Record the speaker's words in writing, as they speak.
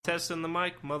Testing the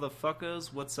mic,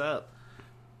 motherfuckers. What's up?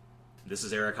 This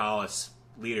is Eric Hollis,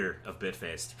 leader of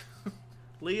Bitfaced.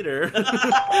 Leader?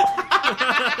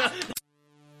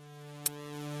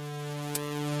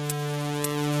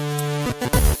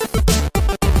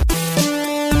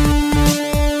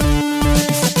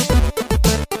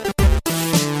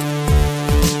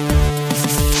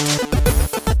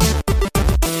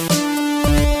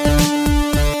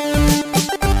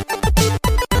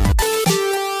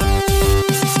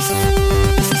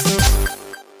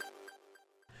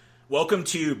 Welcome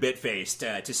to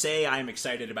Bitfaced. To say I am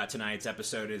excited about tonight's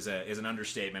episode is an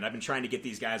understatement. I've been trying to get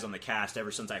these guys on the cast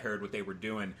ever since I heard what they were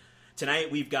doing. Tonight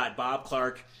we've got Bob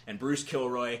Clark and Bruce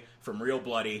Kilroy from Real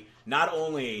Bloody. Not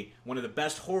only one of the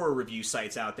best horror review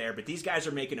sites out there, but these guys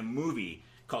are making a movie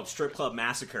called Strip Club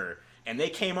Massacre. And they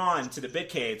came on to the Bit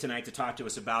Cave tonight to talk to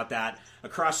us about that.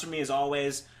 Across from me, as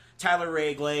always, Tyler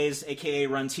Ray Glaze, a.k.a.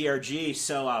 Run TRG.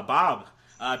 So, Bob,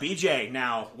 BJ,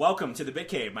 now, welcome to the Bit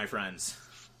Cave, my friends.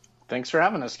 Thanks for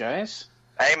having us, guys.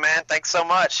 Hey, man, thanks so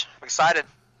much. I'm excited.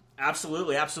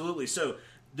 Absolutely, absolutely. So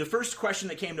the first question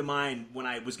that came to mind when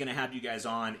I was going to have you guys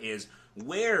on is,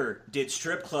 where did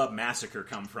Strip Club Massacre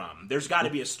come from? There's got to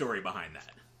be a story behind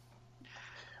that.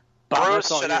 Bob, Bruce,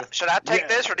 should I take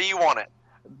this, or do you want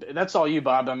it? That's all you,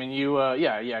 Bob. I mean, you,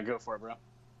 go for it, bro.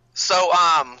 So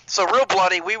Real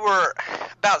Bloody, we were,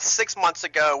 about 6 months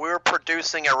ago, we were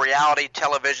producing a reality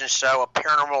television show, a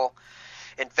paranormal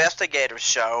investigative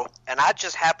show, and I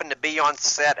just happened to be on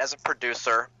set as a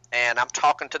producer, and I'm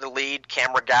talking to the lead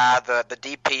camera guy, the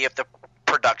DP of the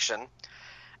production,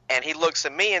 and he looks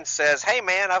at me and says, "Hey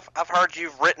man, I've heard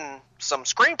you've written some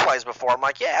screenplays before." I'm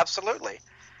like, "Yeah, absolutely."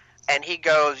 And he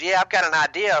goes, "Yeah, I've got an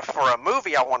idea for a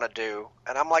movie I want to do."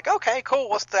 And I'm like, "Okay, cool,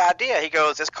 what's the idea?" He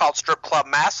goes, "It's called Strip Club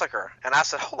Massacre." And I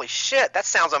said, "Holy shit, that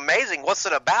sounds amazing. What's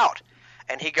it about?"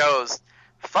 And he goes,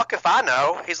 "Fuck if I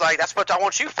know." He's like, "That's what I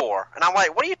want you for." And I'm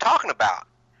like, "What are you talking about?"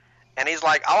 And he's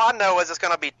like, "All I know is it's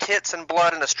going to be tits and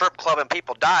blood in a strip club and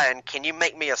people dying. Can you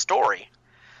make me a story?"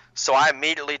 So I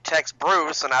immediately text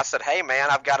Bruce and I said, "Hey man,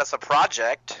 I've got us a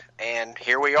project, and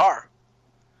here we are."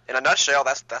 In a nutshell,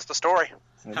 that's the story.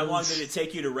 How long did it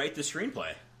take you to write the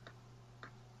screenplay?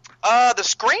 The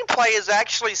screenplay is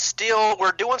actually still,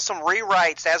 we're doing some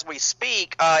rewrites as we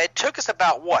speak. It took us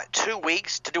about, 2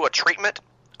 weeks to do a treatment.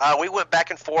 We went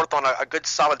back and forth on a good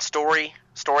solid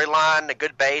storyline, a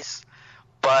good base,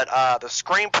 but the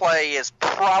screenplay is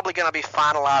probably going to be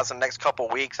finalized in the next couple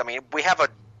of weeks. I mean, we have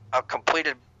a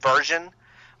completed version,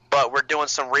 but we're doing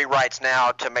some rewrites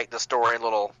now to make the story a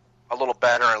little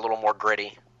better and a little more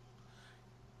gritty.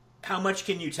 How much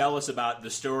can you tell us about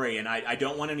the story? And I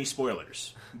don't want any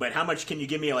spoilers, but how much can you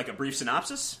give me, like a brief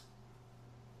synopsis?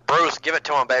 Bruce, give it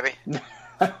to him, baby.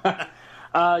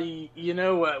 You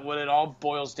know what it all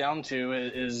boils down to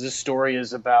is this story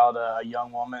is about a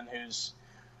young woman who's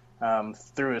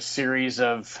through a series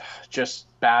of just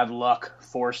bad luck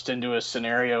forced into a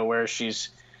scenario where she's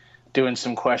doing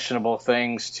some questionable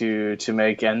things to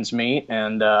make ends meet,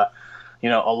 and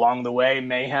along the way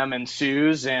mayhem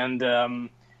ensues, and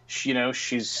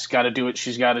she's got to do what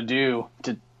she's got to do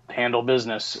to handle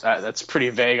business. That's pretty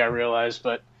vague, I realize,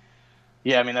 but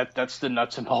yeah, I mean that's the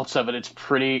nuts and bolts of it. It's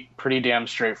pretty damn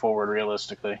straightforward,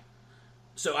 realistically.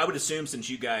 So I would assume, since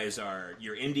you guys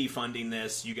you're indie funding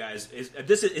this, you guys is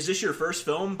this your first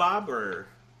film, Bob, or?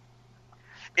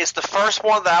 It's the first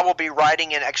one that I will be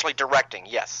writing and actually directing.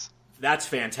 Yes. That's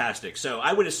fantastic. So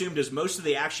I would assume, does most of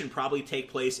the action probably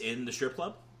take place in the strip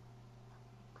club?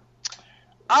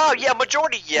 Oh, yeah,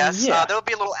 majority, yes. Yeah. There'll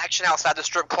be a little action outside the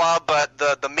strip club, but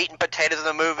the meat and potatoes of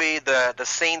the movie, the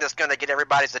scene that's going to get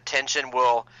everybody's attention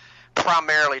will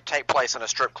primarily take place in a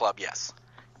strip club, yes.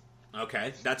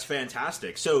 Okay, that's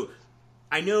fantastic. So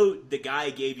I know the guy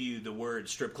gave you the word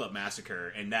Strip Club Massacre,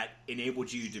 and that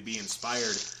enabled you to be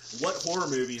inspired. What horror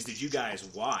movies did you guys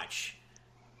watch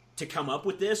to come up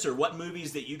with this, or what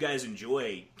movies that you guys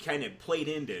enjoy kind of played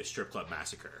into Strip Club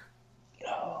Massacre?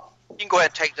 You can go ahead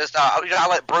and take this. I'll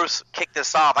let Bruce kick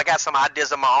this off. I got some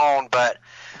ideas of my own, but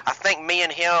I think me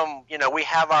and him, we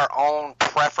have our own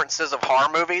preferences of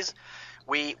horror movies.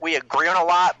 We agree on a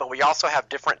lot, but we also have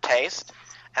different tastes,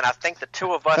 and I think the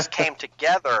two of us came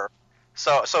together.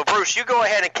 So Bruce, you go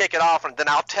ahead and kick it off, and then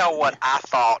I'll tell what I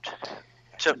thought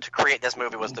to create this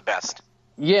movie was the best.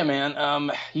 Yeah,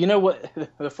 man. You know what?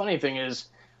 The funny thing is,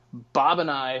 Bob and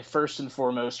I, first and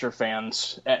foremost, are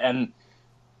fans, and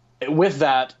with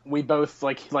that, we both,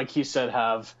 like he said,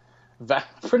 have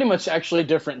pretty much actually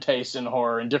different tastes in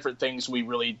horror and different things we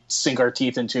really sink our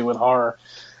teeth into with horror.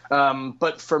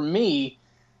 But for me,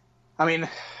 I mean,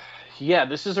 yeah,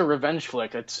 this is a revenge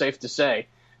flick, it's safe to say.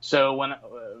 So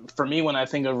for me, when I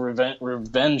think of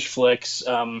revenge flicks,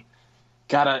 God,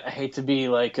 I hate to be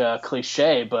like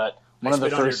cliche, but one of the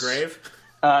first. On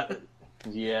your grave?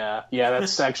 Yeah,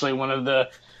 that's actually one of the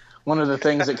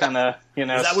things that kind of Is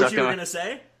that what you were gonna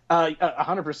say?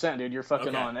 100%, dude. You're fucking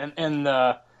Okay. on. And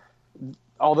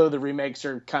although the remakes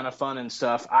are kind of fun and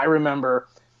stuff, I remember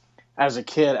as a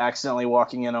kid accidentally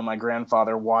walking in on my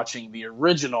grandfather watching the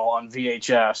original on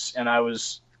VHS, and I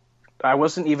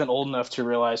wasn't even old enough to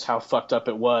realize how fucked up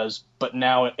it was. But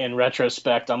now, in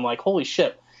retrospect, I'm like, holy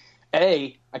shit.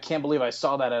 A, I can't believe I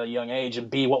saw that at a young age, and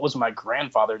B, what was my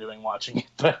grandfather doing watching it?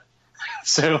 But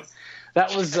so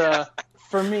that was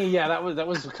for me. Yeah, that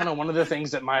was kind of one of the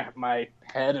things that my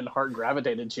head and heart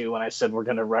gravitated to when I said we're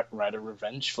gonna write a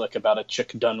revenge flick about a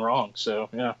chick done wrong. So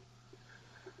yeah.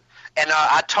 And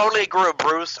I totally agree with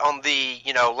Bruce on the,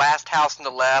 Last House on the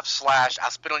Left / I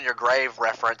Spit on Your Grave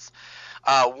reference.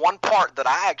 One part that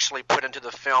I actually put into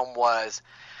the film was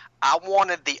I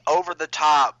wanted the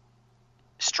over-the-top,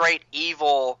 straight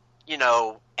evil,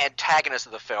 antagonist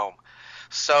of the film.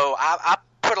 So I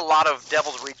put a lot of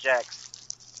Devil's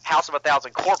Rejects, House of a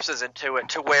Thousand Corpses into it,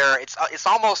 to where it's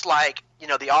almost like,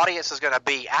 the audience is going to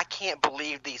be, I can't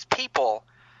believe these people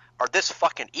are this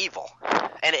fucking evil.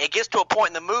 And it gets to a point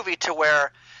in the movie to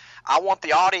where I want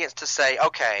the audience to say,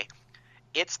 okay,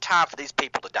 it's time for these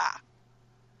people to die.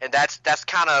 And that's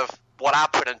kind of what I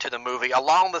put into the movie.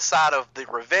 Along the side of the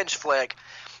revenge flick,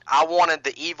 I wanted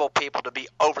the evil people to be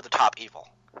over the top evil.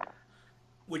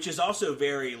 Which is also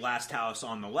very Last House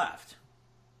on the Left.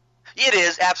 It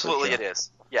is, absolutely it is.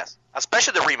 Yes,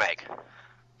 especially the remake.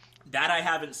 That I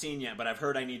haven't seen yet, but I've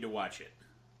heard I need to watch it.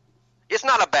 It's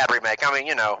not a bad remake. I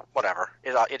mean, whatever.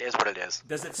 It is what it is.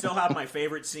 Does it still have my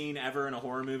favorite scene ever in a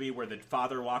horror movie where the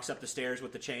father walks up the stairs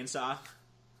with the chainsaw?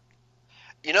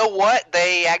 You know what?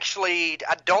 They actually,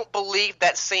 I don't believe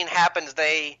that scene happens.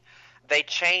 They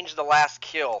changed the last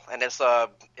kill, and it's a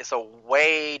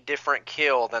way different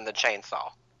kill than the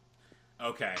chainsaw.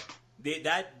 Okay.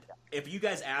 If you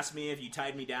guys asked me, if you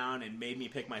tied me down and made me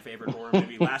pick my favorite horror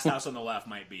movie, Last House on the Left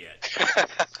might be it.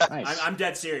 Nice. I'm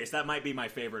dead serious. That might be my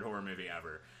favorite horror movie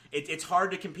ever. It's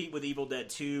hard to compete with Evil Dead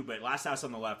 2, but Last House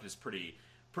on the Left is pretty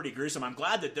gruesome. I'm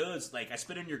glad that those, like I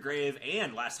Spit on Your Grave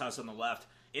and Last House on the Left,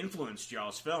 influenced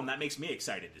y'all's film. That makes me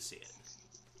excited to see it.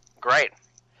 Great.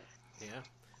 Yeah.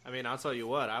 I mean, I'll tell you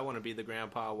what. I want to be the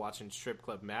grandpa watching Strip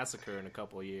Club Massacre in a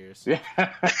couple of years. Yeah.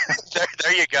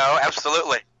 there you go.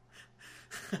 Absolutely.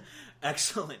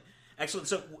 Excellent.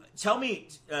 So tell me,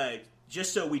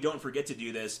 just so we don't forget to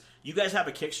do this, you guys have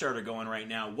a Kickstarter going right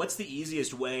now. What's the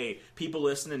easiest way people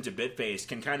listening to Bitface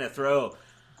can kind of throw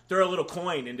a little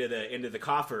coin into the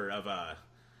coffer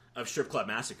of Strip Club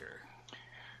Massacre?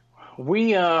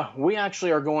 We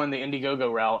actually are going the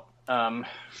Indiegogo route.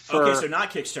 Okay, so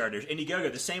not Kickstarter,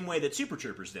 Indiegogo, the same way that Super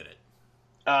Troopers did it.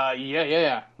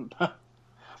 Yeah.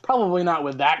 Probably not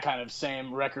with that kind of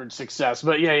same record success,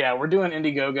 but yeah, we're doing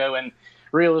Indiegogo, and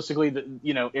realistically,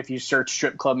 if you search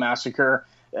Strip Club Massacre,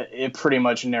 it pretty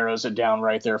much narrows it down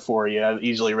right there for you,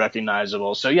 easily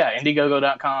recognizable. So yeah,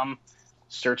 Indiegogo.com,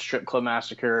 search Strip Club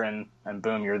Massacre, and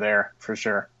boom, you're there for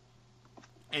sure.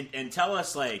 And tell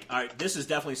us, this is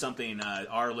definitely something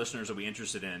our listeners will be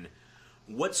interested in.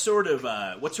 What sort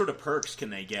of perks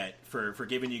can they get for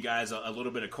giving you guys a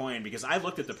little bit of coin? Because I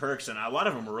looked at the perks, and a lot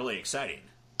of them were really exciting.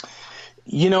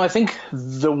 I think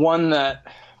one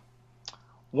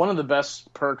of the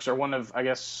best perks, or one of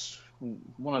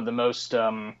the most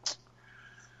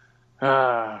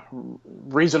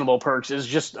reasonable perks, is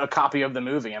just a copy of the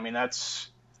movie. I mean, that's,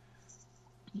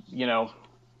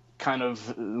 kind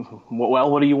of,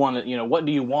 well, what do you want? What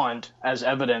do you want as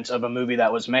evidence of a movie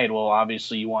that was made? Well,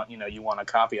 obviously you want a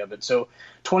copy of it. So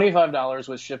 $25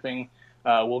 with shipping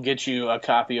will get you a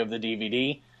copy of the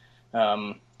DVD.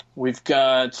 We've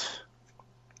got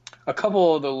a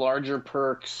couple of the larger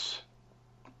perks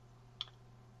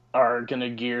are going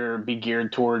to be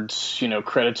geared towards,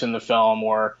 credits in the film,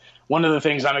 or one of the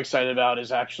things I'm excited about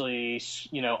is actually,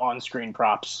 on-screen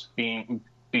props being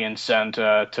sent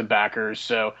to backers.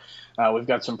 So we've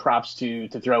got some props to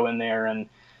throw in there, and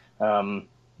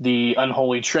the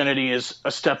Unholy Trinity is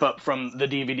a step up from the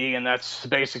DVD, and that's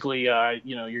basically,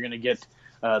 you're going to get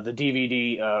the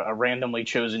DVD, a randomly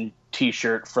chosen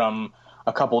T-shirt from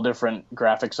a couple different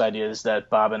graphics ideas that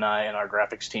Bob and I and our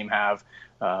graphics team have,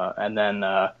 and then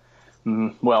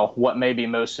what may be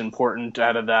most important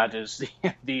out of that is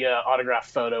the autographed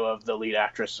photo of the lead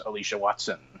actress Alicia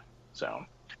Watson. So,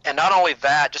 and not only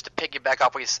that, just to piggyback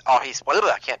off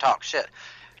I can't talk shit.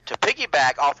 To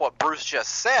piggyback off what Bruce just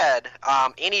said,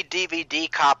 any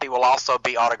DVD copy will also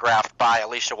be autographed by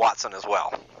Alicia Watson as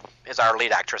well, is our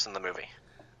lead actress in the movie.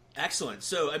 Excellent.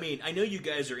 So, I mean, I know you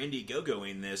guys are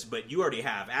Indiegogoing this, but you already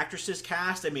have actresses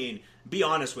cast. I mean, be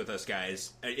honest with us,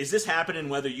 guys. Is this happening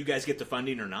whether you guys get the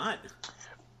funding or not?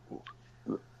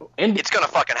 It's going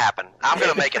to fucking happen. I'm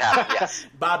going to make it happen, yes.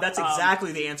 Bob, that's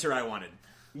exactly the answer I wanted.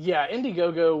 Yeah,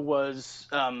 Indiegogo was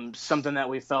something that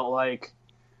we felt like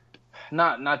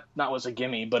not was a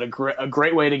gimme, but a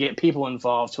great way to get people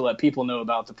involved, to let people know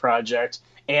about the project,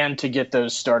 and to get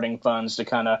those starting funds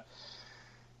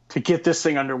to get this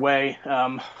thing underway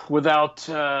without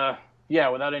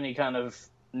any kind of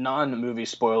non-movie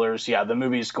spoilers. Yeah, the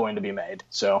movie's going to be made.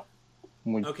 So,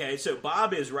 okay. So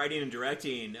Bob is writing and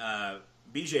directing.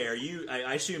 BJ, are you?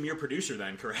 I assume you're producer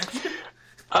then, correct?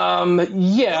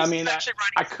 Yeah. I mean,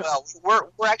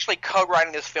 we're actually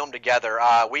co-writing this film together.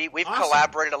 We've Awesome.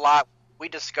 collaborated a lot. We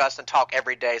discuss and talk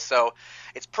every day, so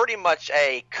it's pretty much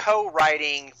a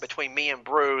co-writing between me and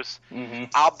Bruce. Mm-hmm.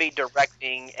 I'll be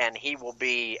directing, and he will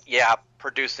be,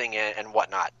 producing and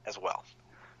whatnot as well.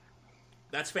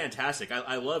 That's fantastic.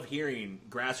 I love hearing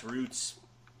grassroots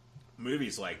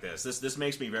movies like this. This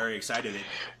makes me very excited that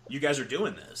you guys are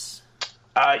doing this.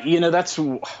 That's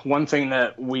one thing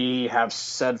that we have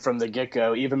said from the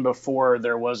get-go, even before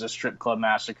there was a Strip Club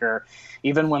Massacre,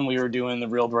 even when we were doing the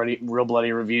Real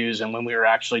Bloody reviews and when we were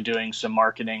actually doing some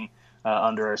marketing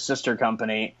under our sister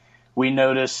company, we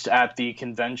noticed at the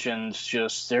conventions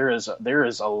just there is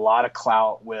a lot of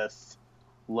clout with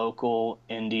local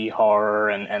indie horror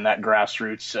and that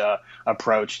grassroots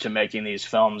approach to making these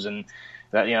films. And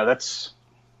that, that's,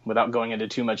 without going into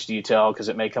too much detail because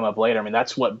it may come up later, I mean,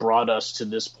 that's what brought us to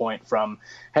this point from,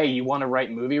 hey, you want to write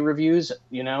movie reviews,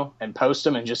 and post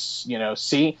them and just,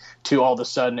 see, to all of a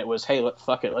sudden it was, hey,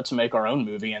 fuck it, let's make our own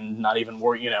movie and not even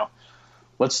worry,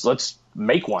 let's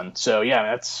make one. So, yeah,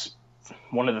 that's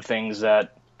one of the things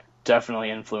that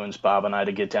definitely influenced Bob and I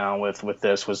to get down with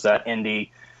this, was that indie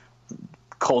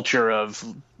culture of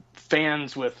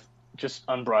fans with just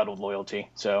unbridled loyalty.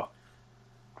 So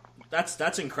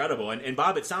That's incredible. And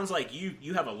Bob, it sounds like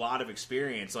you have a lot of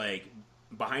experience, like,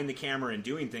 behind the camera and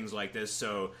doing things like this.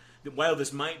 So while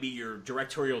this might be your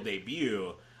directorial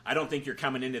debut, I don't think you're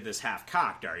coming into this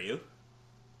half-cocked, are you?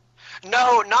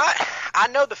 No, not. I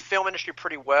know the film industry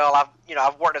pretty well.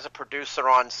 I've worked as a producer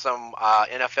on some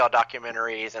NFL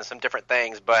documentaries and some different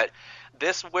things, but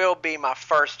this will be my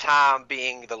first time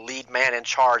being the lead man in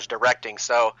charge directing.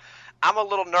 So I'm a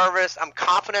little nervous. I'm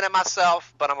confident in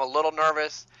myself, but I'm a little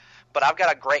nervous. But I've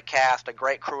got a great cast, a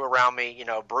great crew around me.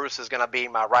 Bruce is going to be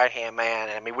my right-hand man.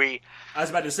 I mean, I was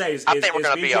about to say, I think we're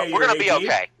going to be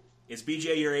okay. Is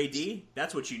BJ your AD?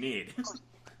 That's what you need.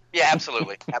 Yeah,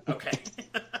 absolutely. Okay.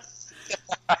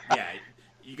 Yeah,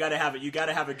 you got to have it. You got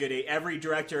to have a good AD. Every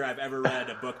director I've ever read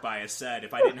a book by has said,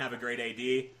 if I didn't have a great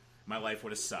AD, my life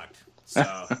would have sucked. So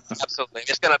absolutely,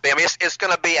 it's going to be. I mean, it's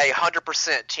going to be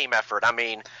 100% team effort. I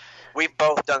mean, we've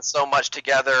both done so much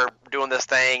together doing this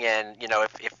thing, and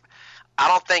if I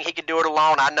don't think he could do it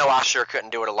alone, I know I sure couldn't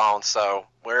do it alone. So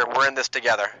we're in this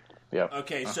together. Yeah.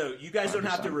 Okay, so you guys don't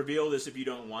have to reveal this if you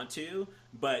don't want to,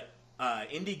 but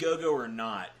Indiegogo or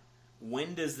not,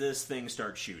 when does this thing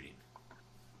start shooting?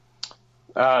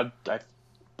 Bob,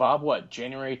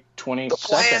 January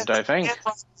 22nd, I think. The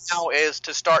plan right now is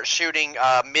to start shooting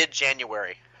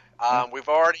mid-January.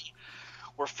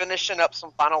 We're finishing up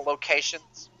some final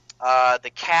locations.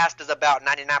 The cast is about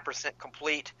 99%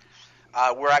 complete.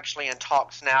 We're actually in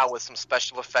talks now with some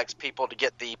special effects people to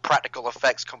get the practical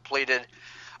effects completed.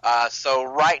 So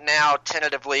right now,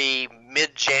 tentatively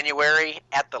mid-January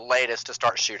at the latest to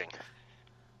start shooting.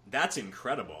 That's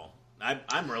incredible.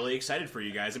 I'm really excited for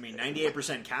you guys. I mean,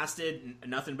 98% casted,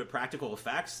 nothing but practical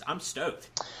effects. I'm stoked.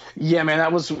 Yeah, man,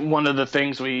 that was one of the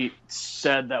things we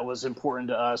said that was important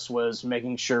to us, was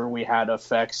making sure we had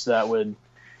effects that would,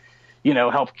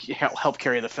 help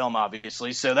carry the film,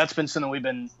 obviously. So that's been something we've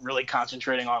been really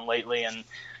concentrating on lately. And,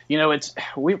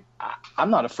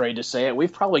 I'm not afraid to say it.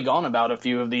 We've probably gone about a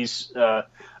few of these,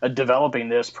 developing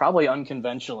this probably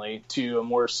unconventionally to a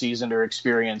more seasoned or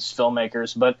experienced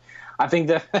filmmakers. But I think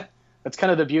that that's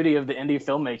kind of the beauty of the indie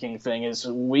filmmaking thing, is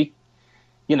we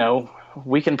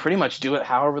can pretty much do it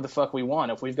however the fuck we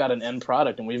want. If we've got an end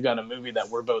product and we've got a movie that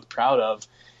we're both proud of,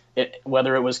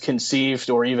 whether it was conceived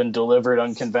or even delivered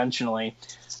unconventionally,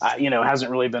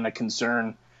 hasn't really been a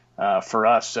concern for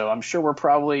us. So I'm sure we're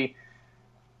probably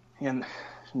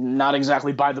not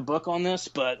exactly by the book on this,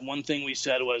 but one thing we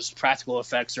said was practical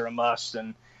effects are a must,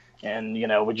 and we're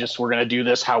going to do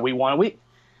this how we want.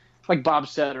 Like Bob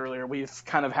said earlier, we've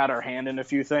kind of had our hand in a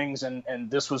few things, and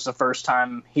this was the first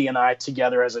time he and I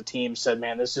together as a team said,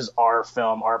 man, this is our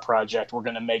film, our project. We're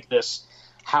going to make this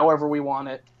however we want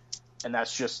it, and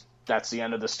that's just that's the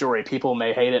end of the story. People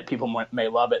may hate it, people may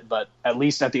love it, but at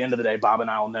least at the end of the day, Bob and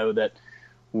I will know that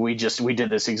we did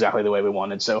this exactly the way we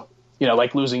wanted. So,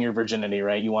 like losing your virginity,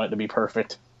 right? You want it to be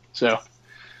perfect. So.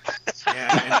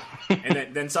 Yeah,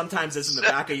 and then sometimes it's in the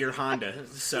back of your Honda.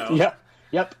 So.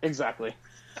 Yep, exactly.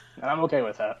 And I'm okay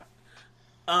with that.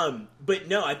 But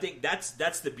no, I think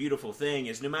that's the beautiful thing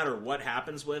is no matter what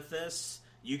happens with this,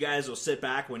 you guys will sit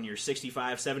back when you're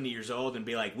 65, 70 years old and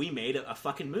be like, we made a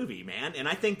fucking movie, man. And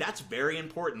I think that's very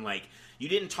important. Like, you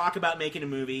didn't talk about making a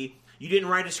movie. You didn't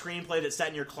write a screenplay that sat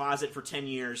in your closet for 10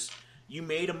 years. You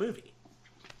made a movie.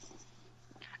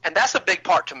 And that's a big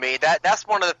part to me. That's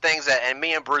one of the things that, and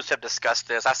me and Bruce have discussed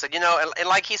this. I said, and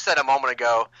like he said a moment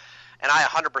ago, and I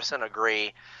 100%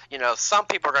 agree, some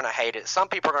people are going to hate it. Some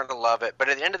people are going to love it. But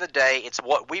at the end of the day, it's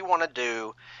what we want to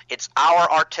do. It's our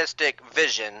artistic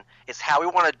vision. It's how we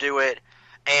want to do it.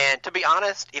 And to be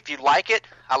honest, if you like it,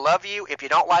 I love you. If you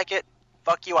don't like it,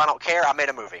 fuck you. I don't care. I made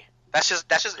a movie. I'm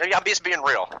just being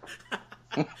real.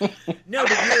 No,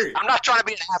 but I'm not trying to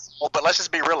be an asshole, but let's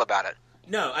just be real about it.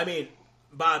 No, I mean,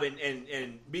 Bob and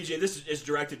BJ, this is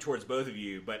directed towards both of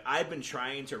you, but I've been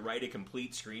trying to write a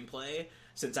complete screenplay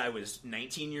since I was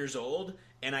 19 years old,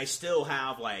 and I still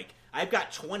have, I've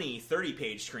got 20,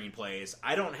 30-page screenplays.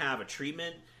 I don't have a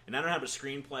treatment, and I don't have a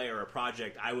screenplay or a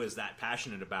project I was that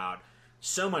passionate about.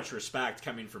 So much respect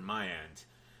coming from my end.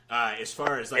 As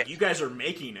far as, you guys are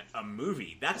making a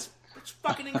movie. That's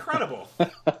fucking incredible.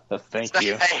 Thank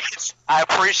you. I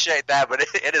appreciate that, but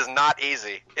it is not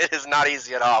easy. It is not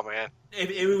easy at all, man. If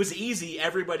it was easy,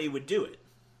 everybody would do it.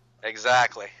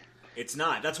 Exactly. It's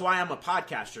not. That's why I'm a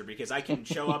podcaster, because I can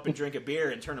show up and drink a beer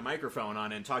and turn a microphone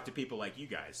on and talk to people like you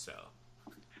guys. So.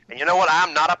 And you know what?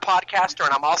 I'm not a podcaster,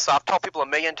 and I've told people a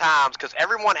million times, because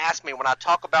everyone asks me when I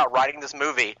talk about writing this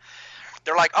movie,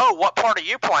 they're like, oh, what part are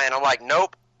you playing? I'm like,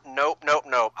 nope.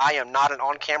 I am not an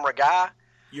on-camera guy.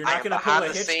 You're not going to pull a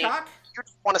Hitchcock? You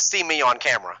just want to see me on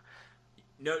camera.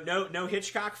 No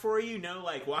Hitchcock for you? No,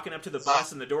 walking up to the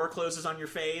bus and the door closes on your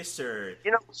face, or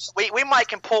we might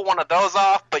can pull one of those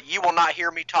off, but you will not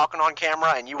hear me talking on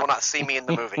camera, and you will not see me in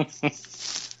the movie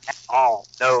at all.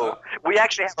 No, we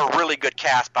actually have a really good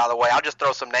cast, by the way. I'll just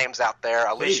throw some names out there.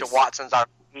 Alicia Watson's our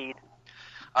lead.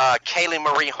 Kaylee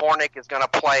Marie Hornick is going to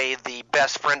play the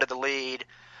best friend of the lead.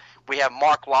 We have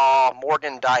Mark Law,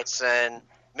 Morgan Dyson,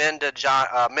 Minda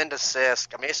Sisk.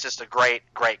 I mean, it's just a great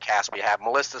cast we have.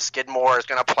 Melissa Skidmore is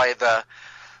going to play the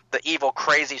evil,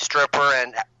 crazy stripper,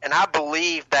 and I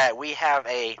believe that we have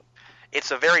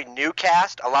it's a very new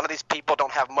cast. A lot of these people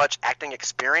don't have much acting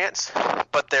experience,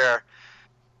 but they're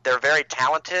very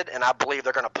talented, and I believe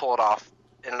they're going to pull it off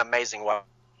in an amazing way.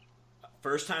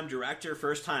 First-time director,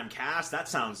 first-time cast. That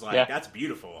sounds like that's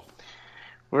beautiful.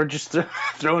 We're just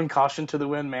throwing caution to the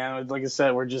wind, man. Like I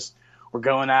said, we're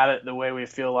going at it the way we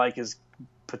feel like is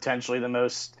potentially the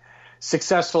most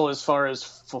successful as far as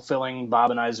fulfilling Bob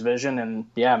and I's vision. And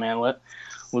yeah, man,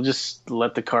 we'll just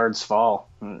let the cards fall.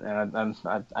 And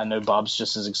I know Bob's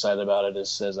just as excited about it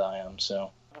as I am.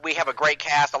 So we have a great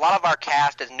cast. A lot of our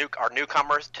cast are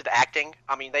newcomers to the acting.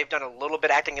 I mean, they've done a little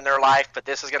bit acting in their life, but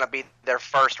this is going to be their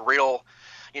first real,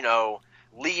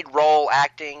 lead role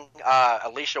acting.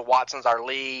 Alicia Watson's our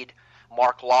lead.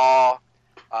 Mark Law,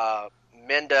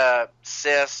 Minda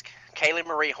Sisk. Kaylee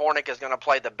Marie Hornick is going to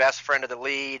play the best friend of the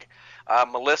lead.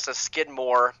 Melissa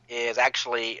Skidmore is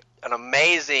actually an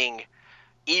amazing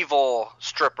evil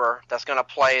stripper that's going to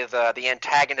play the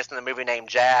antagonist in the movie named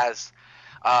Jazz.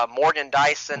 Morgan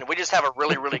Dyson. We just have a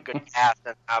really, really good cast.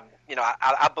 And,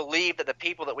 I believe that the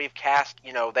people that we've cast,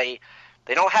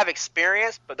 they don't have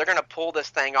experience, but they're going to pull this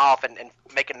thing off and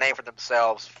make a name for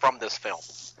themselves from this film.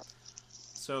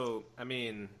 So, I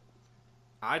mean,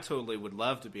 I totally would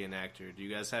love to be an actor. Do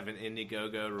you guys have an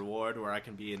Indiegogo reward where I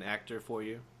can be an actor for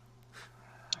you?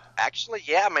 Actually,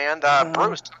 yeah, man.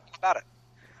 Bruce, talk about it.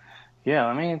 Yeah,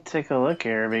 let me take a look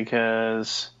here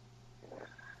because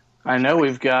I know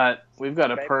we've got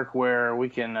a perk where we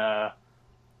can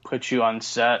put you on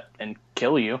set and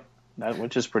kill you,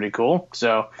 which is pretty cool.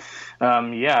 So, I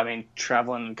mean,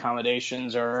 travel and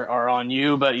accommodations are on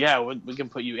you, but yeah, we can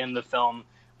put you in the film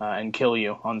and kill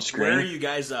you on screen. Where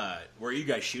are you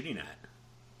guys shooting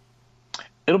at?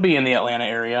 It'll be in the Atlanta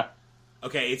area.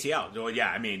 Okay, ATL. Well, yeah,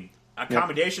 I mean,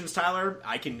 accommodations, Tyler.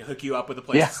 I can hook you up with a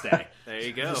place to stay. There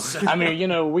you go. I mean,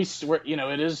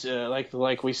 it is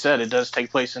like we said, it does take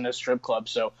place in a strip club,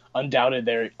 so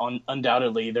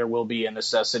undoubtedly there will be a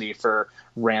necessity for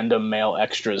random male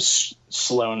extras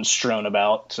strewn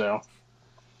about. So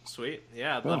sweet,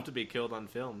 yeah, I'd love to be killed on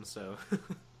film. So,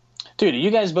 Dude,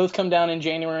 you guys both come down in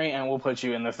January, and we'll put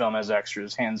you in the film as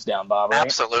extras, hands down, Bob. Right?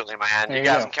 Absolutely, man. There You you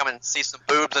guys go. can come and see some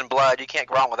boobs and blood. You can't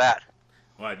go wrong with that.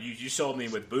 Well, you sold me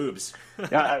with boobs.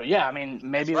 Yeah. I mean,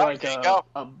 maybe Right, like there you go.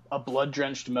 a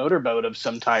blood-drenched motorboat of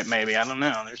some type. Maybe, I don't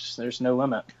know. There's no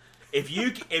limit. If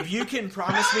you can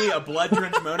promise me a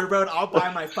blood-drenched motorboat, I'll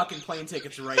buy my fucking plane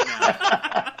tickets right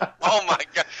now. Oh my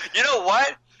god! You know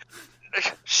what?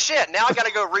 Shit! Now I got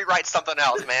to go rewrite something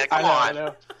else, man. Come I on.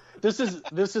 know. This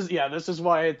is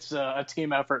why it's a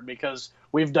team effort, because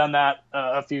we've done that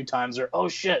a few times. Or oh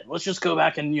shit, let's just go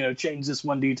back and change this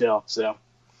one detail. So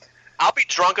I'll be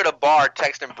drunk at a bar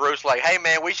texting Bruce like, "Hey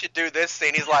man, we should do this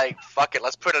scene." He's like, "Fuck it,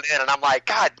 let's put it in." And I'm like,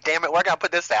 "God damn it, where can I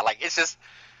put this at?" Like, it's just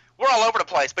we're all over the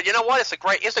place. But you know what? It's a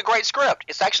great script.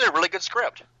 It's actually a really good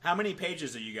script. How many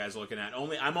pages are you guys looking at?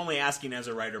 I'm only asking as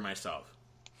a writer myself.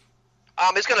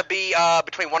 It's going to be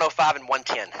between 105 and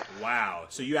 110. Wow.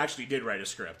 So you actually did write a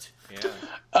script. Yeah.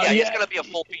 It's going to be a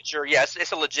full feature. Yes,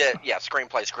 it's a legit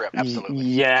screenplay script. Absolutely.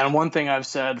 Yeah, and one thing I've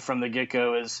said from the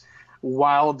get-go is,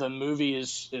 while the movie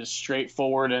is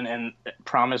straightforward and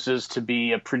promises to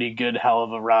be a pretty good hell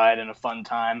of a ride and a fun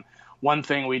time, one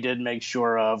thing we did make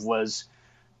sure of was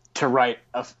to write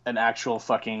an actual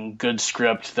fucking good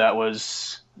script that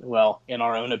was, well, in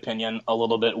our own opinion, a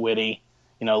little bit witty,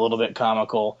 a little bit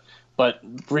comical. But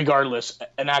regardless,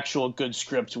 an actual good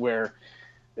script where,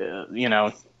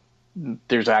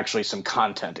 there's actually some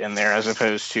content in there, as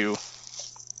opposed to,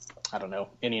 I don't know,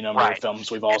 any number of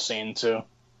films we've all seen. So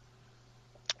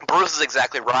Bruce is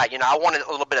exactly right. I wanted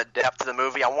a little bit of depth to the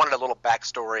movie. I wanted a little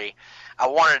backstory. I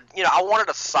wanted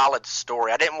a solid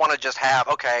story. I didn't want to just have,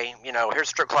 okay, here's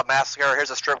Strip Club Massacre,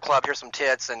 here's a strip club, here's some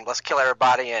tits, and let's kill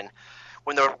everybody. And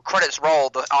when the credits roll,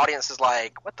 the audience is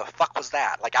like, what the fuck was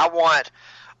that? Like, I want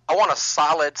a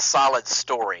solid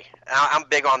story. And I'm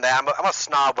big on that. I'm a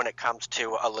snob when it comes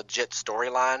to a legit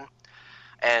storyline.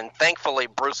 And thankfully,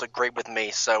 Bruce agreed with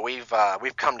me. So we've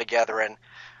come together and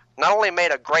not only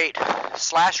made a great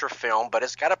slasher film, but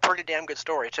it's got a pretty damn good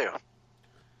story too.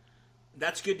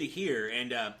 That's good to hear.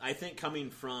 And I think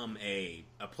coming from a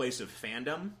place of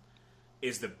fandom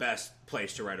is the best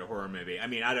place to write a horror movie. I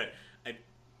mean,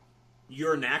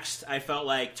 You're Next, I felt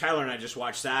like Tyler and I just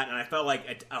watched that, and I felt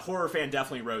like a horror fan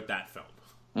definitely wrote that film.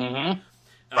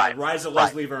 Mm-hmm. Rise of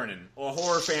Leslie Vernon, a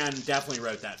horror fan definitely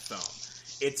wrote that film.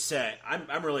 It's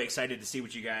I'm really excited to see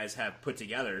what you guys have put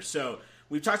together. So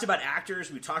we've talked about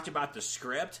actors, we talked about the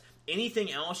script.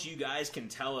 Anything else you guys can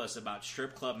tell us about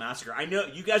Strip Club Massacre? I know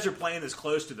you guys are playing this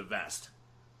close to the vest.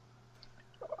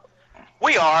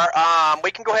 We are.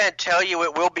 We can go ahead and tell you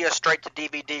it will be a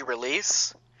straight-to-DVD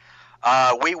release.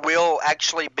 We will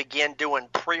actually begin doing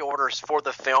pre-orders for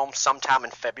the film sometime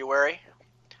in February.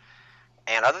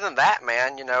 And other than that,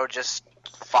 man, just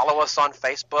follow us on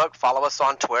Facebook, follow us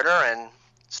on Twitter, and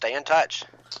stay in touch.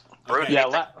 Okay.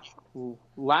 Yeah,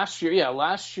 last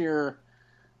year,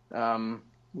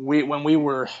 when we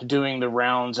were doing the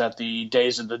rounds at the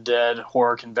Days of the Dead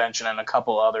horror convention and a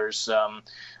couple others,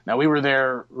 now we were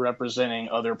there representing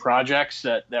other projects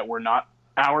that were not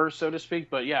ours, so to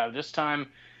speak. But yeah, this time.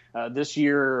 This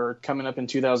year, or coming up in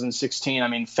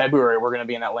 2016, February, we're going to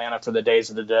be in Atlanta for the Days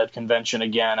of the Dead convention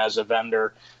again as a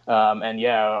vendor. And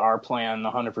yeah, our plan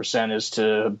 100% is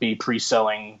to be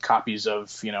pre-selling copies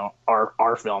of,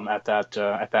 our film at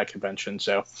that convention.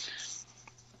 So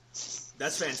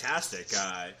that's fantastic.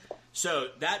 So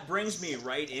that brings me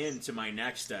right into my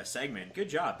next segment. Good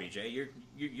job, BJ.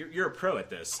 You're a pro at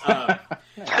this.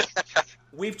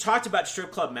 We've talked about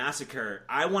Strip Club Massacre.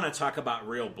 I want to talk about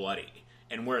Real Bloody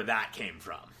and where that came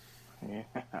from. Yeah.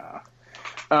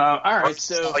 All right,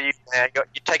 so you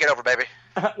take it over, baby.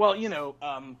 Well,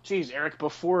 geez, Eric,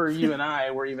 before you and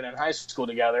I were even in high school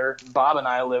together, Bob and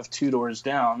I lived 2 doors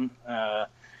down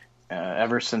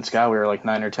ever since, we were like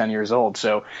 9 or 10 years old.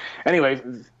 So anyway,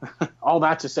 all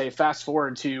that to say, fast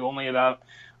forward to only about,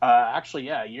 a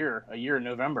year in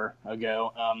November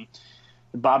ago,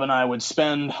 Bob and I would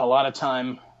spend a lot of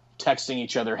time texting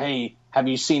each other, hey, have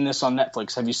you seen this on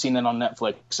Netflix? Have you seen it on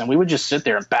Netflix? And we would just sit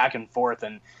there and back and forth,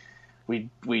 and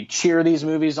we'd cheer these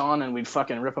movies on, and we'd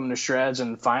fucking rip them to shreds.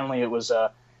 And finally it was,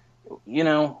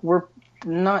 we're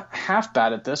not half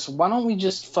bad at this. Why don't we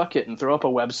just fuck it and throw up a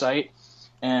website,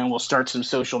 and we'll start some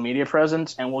social media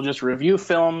presence, and we'll just review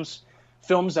films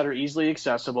that are easily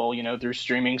accessible, through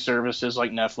streaming services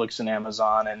like Netflix and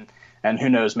Amazon, and who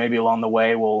knows, maybe along the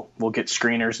way we'll get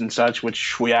screeners and such,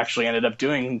 which we actually ended up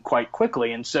doing quite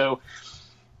quickly. And so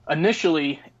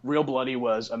initially, Real Bloody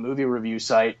was a movie review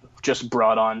site just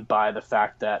brought on by the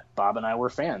fact that Bob and I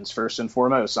were fans, first and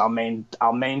foremost. I'll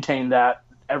maintain that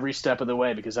every step of the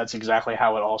way, because that's exactly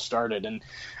how it all started. And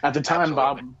at the time,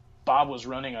 Absolutely. Bob was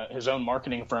running his own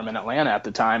marketing firm in Atlanta at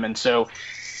the time, and so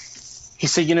he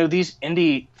said, these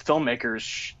indie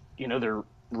filmmakers, they're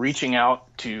reaching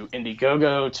out to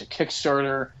Indiegogo, to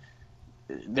Kickstarter.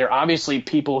 They're obviously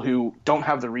people who don't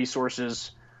have the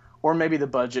resources or maybe the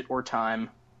budget or time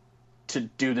to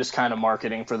do this kind of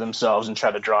marketing for themselves and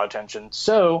try to draw attention.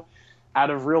 So out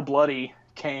of Real Bloody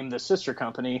came the sister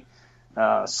company,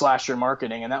 Slasher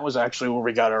Marketing, and that was actually where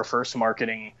we got our first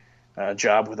marketing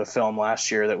job with a film last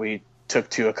year that we took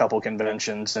to a couple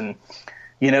conventions. And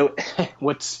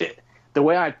the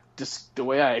way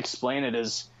I explain it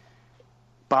is,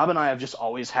 Bob and I have just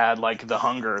always had like the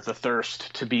hunger, the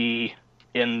thirst to be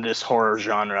in this horror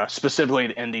genre, specifically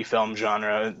the indie film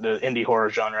genre, the indie horror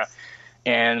genre.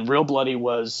 And Real Bloody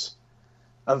was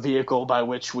a vehicle by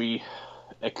which we,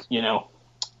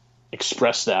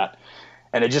 expressed that.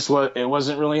 And it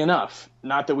wasn't really enough.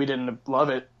 Not that we didn't love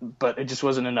it, but it just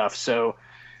wasn't enough. So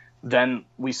then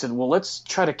we said, well, let's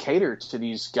try to cater to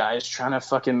these guys trying to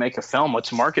fucking make a film.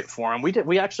 Let's market for them.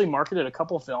 We actually marketed a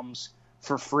couple films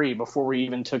for free before we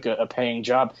even took a paying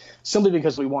job, simply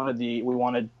because we wanted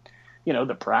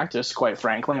the practice, quite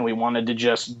frankly, and we wanted to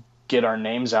just get our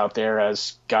names out there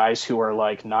as guys who are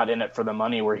like not in it for the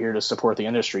money. We're here to support the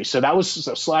industry. So that was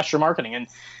Slasher Marketing. And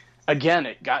again,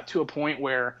 it got to a point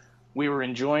where we were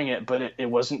enjoying it, but it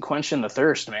wasn't quenching the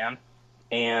thirst, man.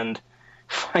 And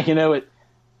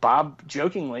Bob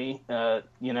jokingly,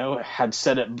 had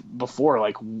said it before,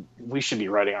 like, we should be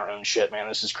writing our own shit, man.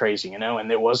 This is crazy,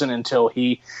 And it wasn't until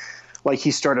he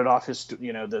started off his,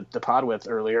 the pod with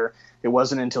earlier. It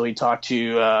wasn't until he talked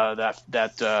to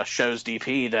that show's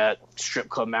DP that Strip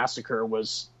Club Massacre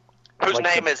was. Whose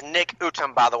name is Nick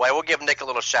Utum, by the way. We'll give Nick a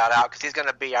little shout out because he's going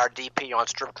to be our DP on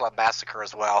Strip Club Massacre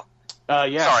as well.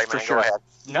 Yeah, sorry, for man. Sure. Go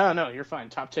ahead. No, you're fine.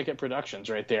 Top Ticket Productions,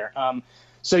 right there.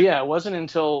 So yeah, it wasn't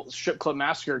until Strip Club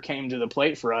Massacre came to the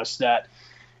plate for us that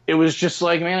it was just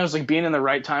like, man, it was like being in the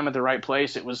right time at the right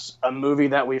place. It was a movie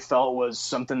that we felt was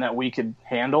something that we could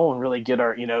handle and really get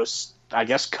our, I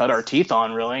guess, cut our teeth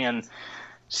on, really. And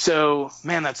so,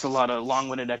 man, that's a lot of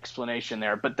long-winded explanation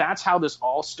there. But that's how this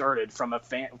all started, from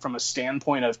a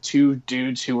standpoint of two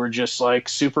dudes who were just like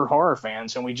super horror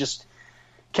fans, and we just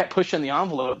kept pushing the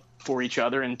envelope for each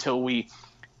other until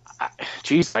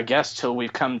I guess till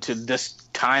we've come to this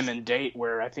time and date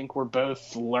where I think we're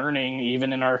both learning,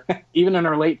 even in our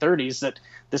late 30s, that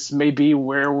this may be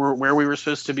where we were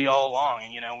supposed to be all along.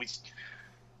 And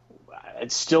I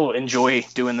still enjoy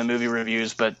doing the movie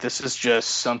reviews, but this is just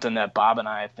something that Bob and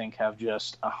I think have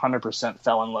just 100%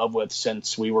 fell in love with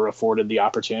since we were afforded the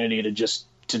opportunity to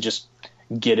just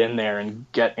get in there and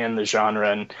get in the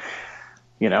genre and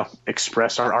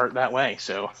express our art that way.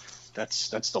 So that's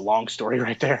the long story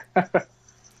right there.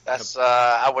 That's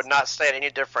I would not say it any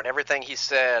different. Everything he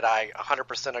said, I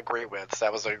 100% agree with.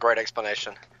 That was a great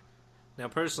explanation. Now,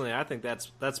 personally, I think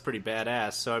that's pretty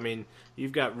badass. So, I mean,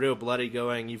 you've got Real Bloody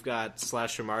going, you've got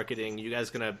Slasher Marketing. You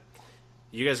guys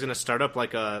gonna start up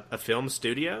like a film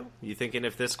studio? You thinking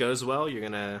if this goes well, you're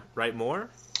gonna write more?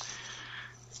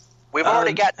 We've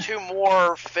already got 2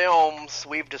 more films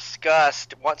we've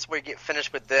discussed. Once we get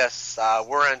finished with this,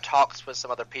 we're in talks with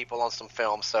some other people on some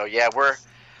films. So yeah,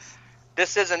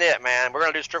 this isn't it, man. We're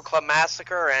gonna do Strip Club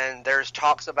Massacre, and there's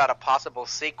talks about a possible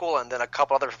sequel, and then a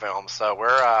couple other films. So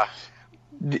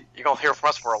you're gonna hear from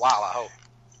us for a while, I hope.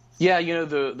 Yeah,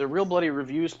 the Real Bloody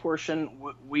reviews portion,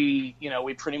 we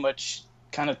pretty much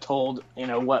kind of told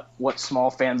what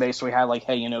small fan base we had, like,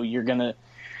 hey,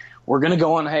 we're going to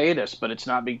go on hiatus, but it's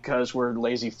not because we're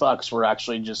lazy fucks.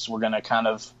 We're going to kind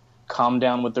of calm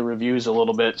down with the reviews a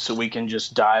little bit so we can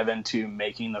just dive into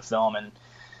making the film. And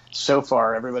so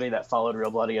far, everybody that followed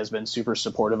Real Bloody has been super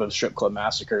supportive of Strip Club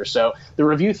Massacre. So the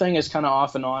review thing is kind of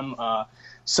off and on.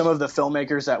 Some of the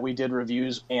filmmakers that we did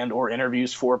reviews and or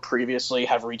interviews for previously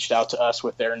have reached out to us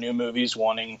with their new movies,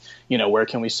 wanting, where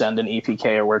can we send an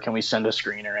EPK or where can we send a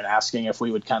screener, and asking if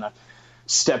we would kind of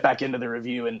step back into the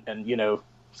review and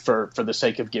for the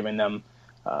sake of giving them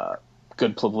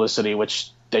good publicity, which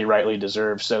they rightly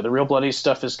deserve. So the Real Bloody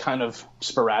stuff is kind of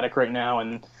sporadic right now,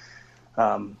 and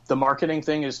the marketing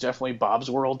thing is definitely Bob's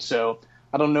world. So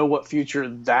I don't know what future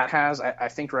that has. I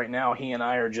think right now he and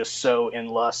I are just so in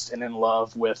lust and in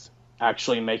love with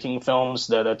actually making films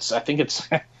that I think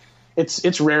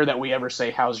it's rare that we ever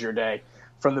say, how's your day?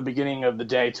 From the beginning of the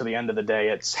day to the end of the day,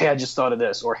 it's, hey, I just thought of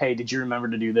this, or hey, did you remember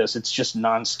to do this? It's just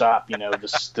nonstop,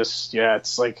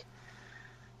 it's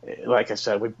like I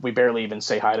said, we barely even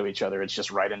say hi to each other. It's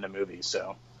just right into movies.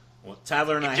 So, well,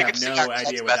 Tyler and I have no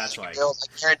idea what that's like. I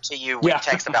guarantee you, we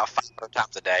text about 500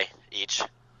 times a day each.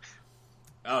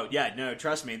 Oh yeah, no,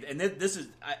 trust me. And this is,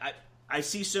 I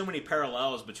see so many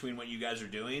parallels between what you guys are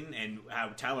doing and how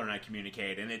Tyler and I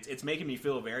communicate, and it's making me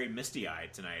feel very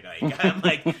misty-eyed tonight. Like, I'm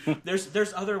like,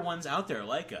 there's other ones out there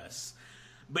like us.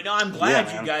 But no, I'm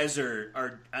glad you guys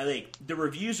are like, the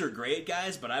reviews are great,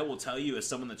 guys, but I will tell you, as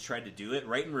someone that's tried to do it,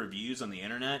 writing reviews on the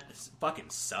internet, it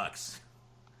fucking sucks.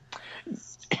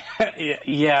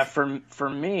 Yeah, for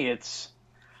me, it's,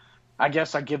 I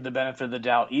guess I give the benefit of the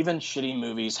doubt. Even shitty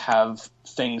movies have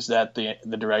things that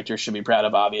the director should be proud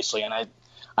of, obviously, and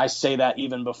I say that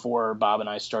even before Bob and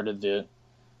I started the,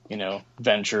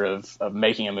 venture of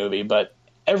making a movie, but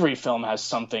every film has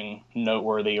something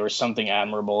noteworthy or something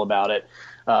admirable about it,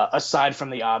 aside from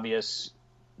the obvious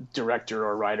director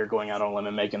or writer going out on a limb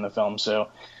and making the film. So,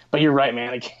 but you're right,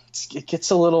 man. It gets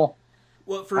a little.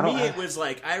 Well, for me, it was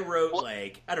like I wrote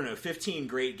 15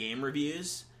 great game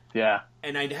reviews. Yeah.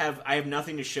 And I have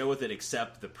nothing to show with it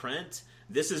except the print.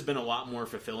 This has been a lot more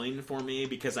fulfilling for me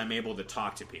because I'm able to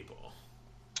talk to people.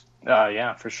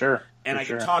 Yeah, for sure. And I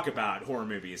can talk about horror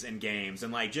movies and games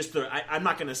and like just I'm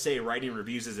not going to say writing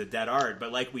reviews is a dead art,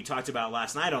 but like we talked about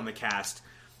last night on the cast,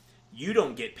 you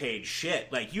don't get paid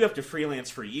shit. Like you have to freelance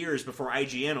for years before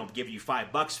IGN will give you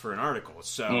 $5 for an article.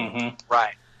 So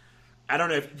right. I don't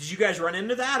know. Did you guys run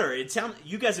into that, or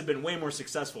you guys have been way more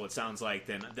successful? It sounds like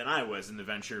than I was in the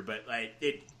venture, but like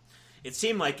it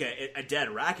seemed like a dead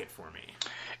racket for me.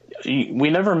 We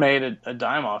never made a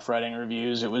dime off writing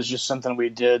reviews. It was just something we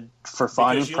did for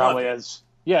fun, probably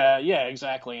yeah,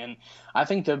 exactly. And I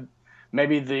think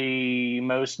maybe the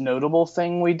most notable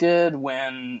thing we did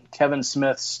when Kevin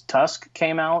Smith's Tusk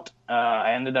came out,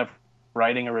 I ended up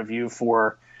writing a review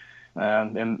for.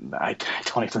 And I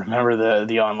don't even remember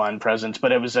the online presence,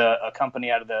 but it was a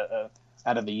company out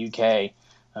of the UK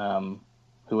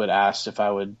who had asked if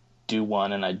I would do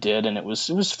one, and I did, and it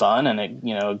was fun, and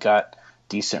it got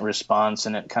decent response,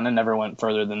 and it kind of never went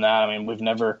further than that. I mean,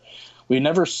 we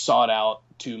never sought out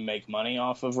to make money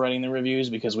off of writing the reviews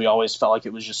because we always felt like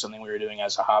it was just something we were doing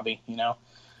as a hobby,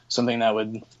 something that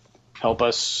would help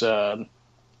us.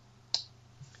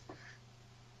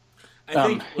 I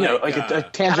think, a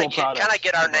tangible product. Kind of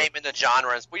get our name in the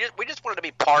genres. We just wanted to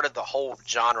be part of the whole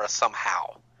genre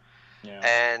somehow.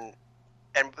 Yeah.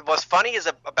 And what's funny is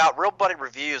about Real Bloody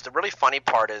Reviews, the really funny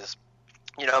part is,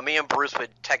 me and Bruce would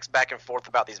text back and forth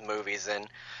about these movies, and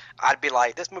I'd be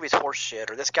like, this movie's horse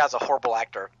shit, or this guy's a horrible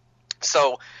actor.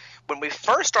 So when we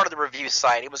first started the review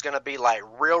site, it was going to be like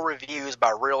real reviews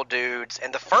by real dudes.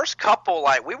 And the first couple,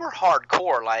 like, we were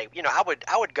hardcore. Like,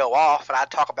 I would go off and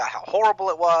I'd talk about how horrible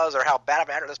it was or how bad of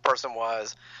an actor this person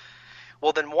was.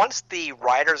 Well, then once the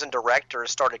writers and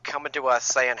directors started coming to us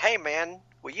saying, hey, man,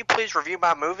 will you please review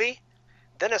my movie?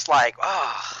 Then it's like,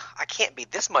 I can't be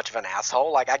this much of an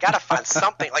asshole. Like, I got to find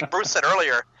something. Like Bruce said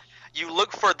earlier, you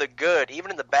look for the good,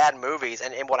 even in the bad movies.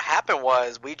 And what happened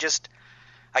was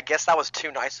I guess I was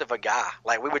too nice of a guy.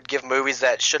 Like, we would give movies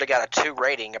that should have got a 2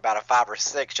 rating about a 5 or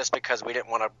 6 just because we didn't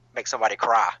want to make somebody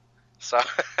cry. So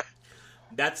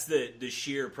that's the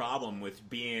sheer problem with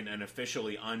being an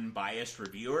officially unbiased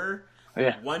reviewer.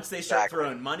 Yeah. Once they start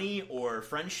throwing money or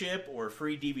friendship or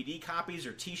free DVD copies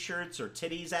or T-shirts or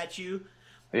titties at you,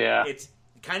 it's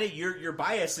kind of your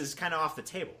bias is kind of off the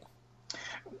table.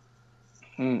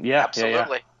 Yeah,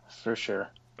 absolutely, for sure.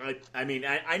 I mean,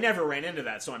 I never ran into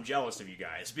that, so I'm jealous of you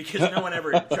guys because no one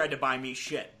ever tried to buy me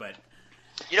shit. But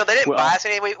they didn't buy us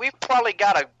any. We've probably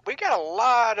got a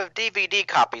lot of DVD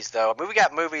copies though. I mean, we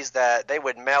got movies that they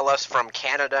would mail us from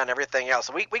Canada and everything else.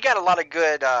 So we got a lot of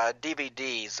good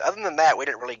DVDs. Other than that, we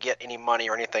didn't really get any money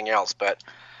or anything else. But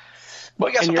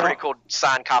we got some pretty cool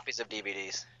signed copies of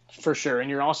DVDs for sure. And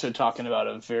you're also talking about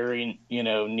a very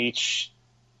niche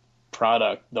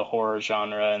product, the horror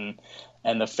genre,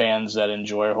 and the fans that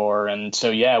enjoy horror. And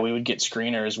so, we would get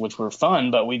screeners, which were fun,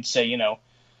 but we'd say,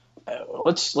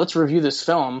 let's review this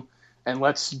film and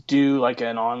let's do like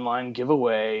an online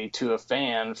giveaway to a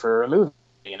fan for a movie.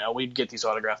 We'd get these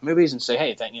autographed movies and say,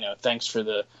 hey, thanks for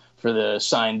the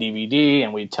signed DVD.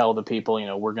 And we'd tell the people,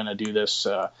 we're going to do this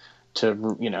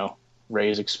to,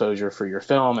 raise exposure for your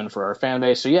film and for our fan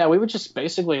base. So we would just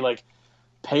basically like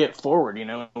pay it forward.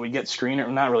 We get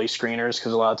not really screeners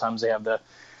because a lot of times they have the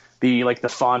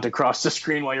font across the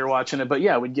screen while you're watching it. But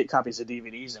we'd get copies of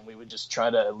DVDs and we would just try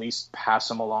to at least pass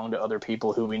them along to other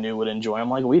people who we knew would enjoy them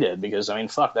like we did. Because, I mean,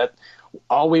 fuck that.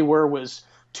 All we were was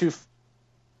to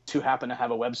happen to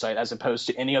have a website as opposed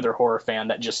to any other horror fan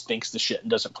that just thinks the shit and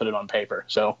doesn't put it on paper.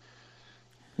 So,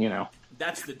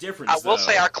 That's the difference, I will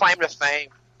say our claim to fame,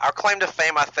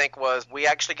 I think, was we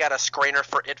actually got a screener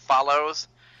for It Follows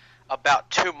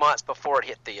about 2 months before it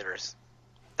hit theaters.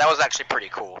 That was actually pretty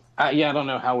cool. I don't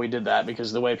know how we did that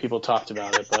because the way people talked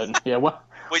about it, but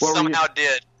we somehow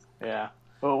did. Yeah.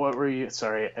 Well, what were you?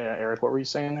 Sorry, Eric. What were you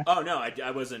saying there? Oh no,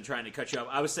 I wasn't trying to cut you off.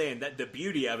 I was saying that the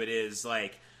beauty of it is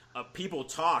like people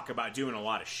talk about doing a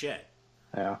lot of shit.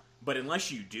 Yeah. But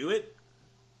unless you do it,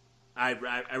 I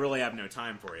really have no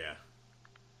time for you.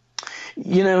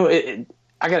 You know,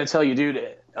 I got to tell you,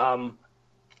 dude. I'm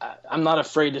not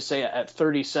afraid to say at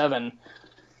 37.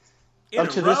 In up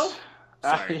a to row? this.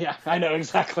 Sorry. Yeah, I know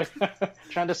exactly.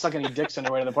 Trying to suck any dicks on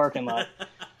your way to the parking lot.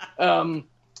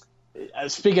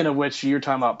 Speaking of which, you're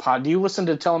talking about pod. Do you listen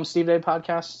to Tell 'em Steve Day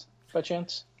podcast by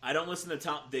chance? I don't listen to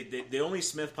Tom. The only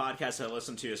Smith podcast I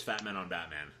listen to is Fat Men on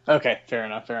Batman. Okay, fair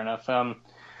enough.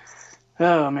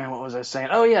 Oh man, what was I saying?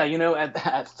 Oh yeah, you know,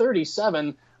 at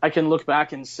 37, I can look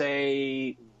back and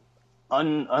say,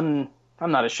 I'm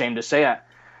not ashamed to say it.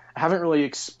 I haven't really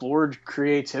explored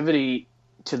creativity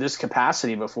to this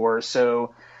capacity before.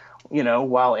 So, you know,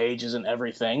 while age isn't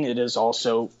everything, it is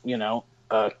also, you know,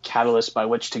 a catalyst by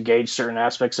which to gauge certain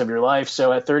aspects of your life.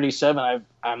 So at 37,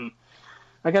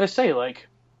 I gotta say, like,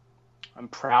 I'm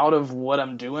proud of what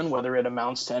I'm doing, whether it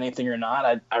amounts to anything or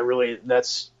not. I really,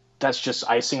 that's just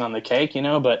icing on the cake, you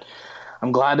know, but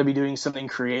I'm glad to be doing something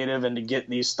creative and to get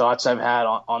these thoughts I've had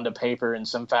onto paper in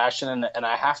some fashion. And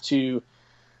I have to,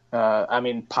 I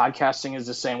mean, podcasting is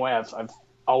the same way. I've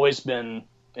always been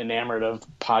enamored of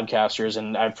podcasters,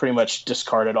 and I've pretty much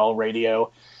discarded all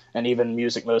radio and even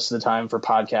music most of the time for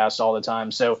podcasts all the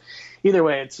time. So either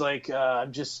way, it's like,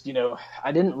 I'm just, you know,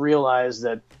 I didn't realize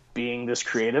that being this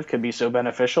creative could be so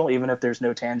beneficial, even if there's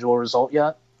no tangible result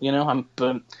yet, you know,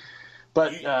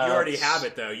 but you already have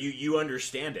it though. You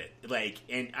understand it. Like,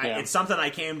 and it's something I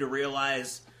came to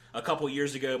realize a couple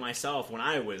years ago myself when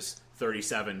I was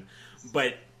 37,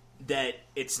 but that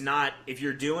it's not, if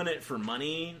you're doing it for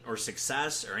money or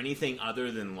success or anything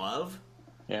other than love,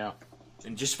 and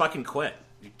just fucking quit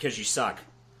because you suck.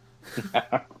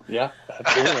 Yeah,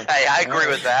 absolutely. Hey, I agree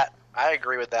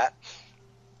with that.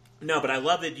 No, but I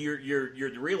love that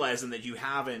you're realizing that you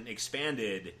haven't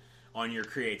expanded on your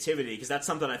creativity, because that's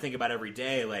something I think about every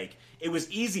day. Like, it was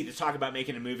easy to talk about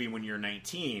making a movie when you're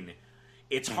 19.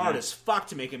 It's hard as fuck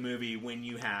to make a movie when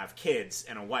you have kids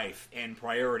and a wife and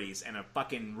priorities and a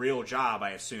fucking real job, I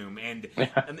assume. And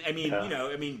I mean, you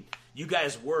know, you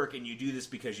guys work and you do this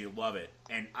because you love it.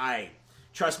 And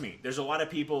trust me, there's a lot of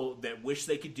people that wish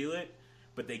they could do it,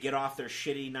 but they get off their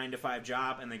shitty 9-to-5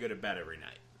 job and they go to bed every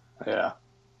night. Yeah.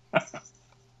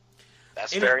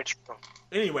 That's very true.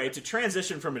 Anyway, to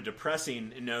transition from a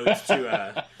depressing note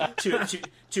to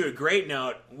a great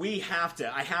note,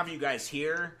 I have you guys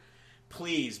here.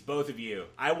 Please, both of you,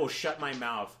 I will shut my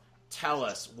mouth. Tell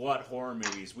us what horror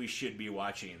movies we should be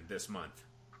watching this month.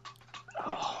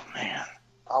 Oh man.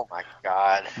 Oh my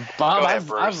God, Bob! Go ahead,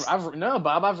 Bruce.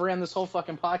 I've ran this whole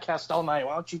fucking podcast all night.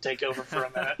 Why don't you take over for a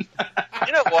minute?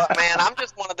 You know what, man? I'm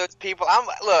just one of those people.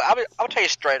 I'll tell you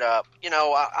straight up. You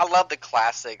know, I love the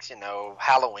classics. You know,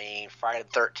 Halloween, Friday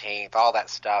the 13th, all that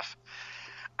stuff.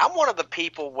 I'm one of the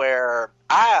people where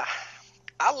I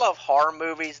love horror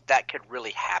movies that could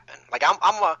really happen. Like,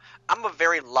 I'm a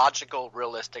very logical,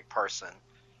 realistic person.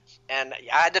 And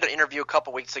I did an interview a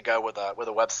couple weeks ago with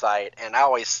a website, and I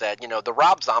always said, you know, the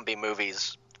Rob Zombie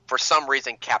movies for some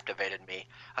reason captivated me,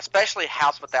 especially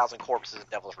House of a Thousand Corpses and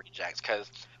Devil's Rejects,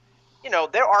 because, you know,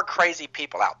 there are crazy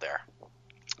people out there,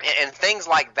 and things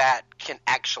like that can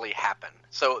actually happen.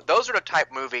 So those are the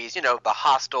type movies, you know, the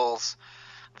Hostels,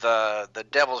 the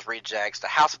Devil's Rejects, the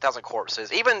House of a Thousand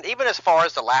Corpses, even as far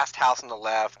as The Last House on the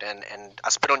Left and I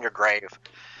Spit on Your Grave.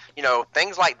 You know,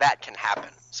 things like that can happen.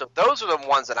 So those are the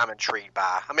ones that I'm intrigued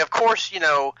by. I mean, of course, you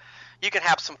know, you can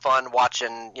have some fun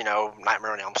watching, you know,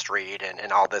 Nightmare on Elm Street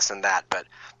and all this and that. But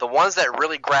the ones that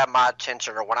really grab my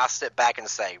attention are when I sit back and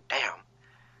say, damn,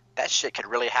 that shit could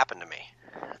really happen to me.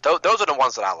 Those are the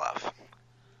ones that I love.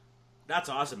 That's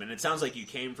awesome. And it sounds like you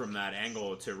came from that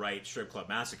angle to write Strip Club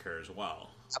Massacre as well.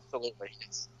 Absolutely.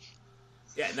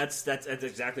 Yeah, and that's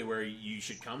exactly where you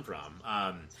should come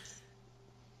from.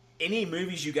 Any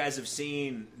movies you guys have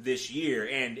seen this year,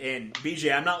 and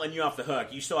BJ, I'm not letting you off the hook.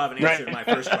 You still haven't answered my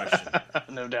first question.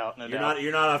 No doubt.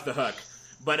 You're not off the hook.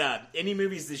 But any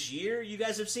movies this year you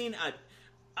guys have seen?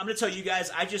 I'm going to tell you guys,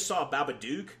 I just saw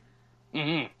Babadook.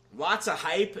 Mm-hmm. Lots of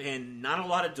hype and not a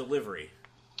lot of delivery.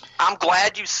 I'm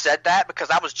glad you said that,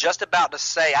 because I was just about to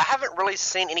say I haven't really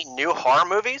seen any new horror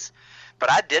movies,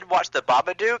 but I did watch the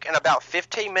Babadook, and about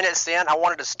 15 minutes in, I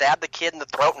wanted to stab the kid in the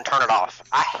throat and turn it off.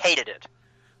 I hated it.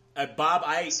 Bob,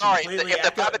 sorry, if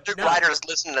the Babadook writer is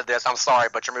listening to this, I'm sorry,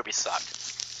 but your movie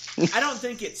sucked. I don't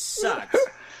think it sucked,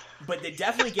 but they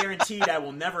definitely guaranteed I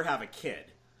will never have a kid.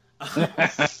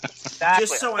 Exactly.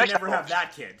 Just so I never have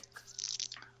that kid.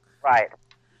 Right.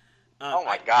 Oh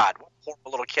my God, what a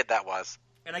horrible little kid that was.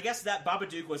 And I guess that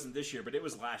Babadook wasn't this year, but it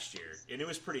was last year, and it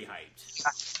was pretty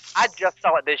hyped. I just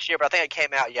saw it this year, but I think it came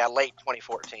out late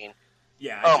 2014.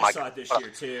 Yeah, I just saw it this year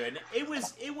too, and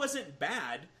it wasn't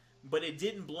bad, but it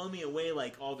didn't blow me away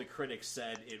like all the critics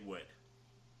said it would.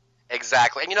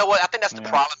 Exactly, and you know what? I think that's the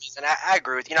problem is, and I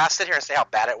agree with you. I sit here and say how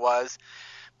bad it was,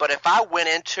 but if I went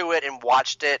into it and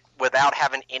watched it without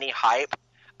having any hype,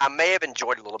 I may have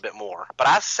enjoyed it a little bit more. But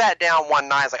I sat down one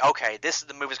night, I was like, okay, this is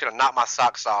the movie that's going to knock my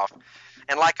socks off.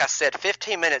 And like I said,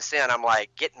 15 minutes in, I'm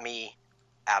like, get me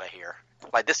out of here.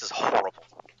 Like, this is horrible.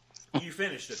 You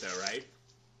finished it, though, right?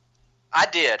 I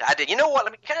did. You know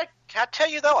what? Can I tell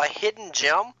you, though, a hidden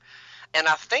gem? And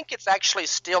I think it's actually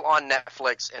still on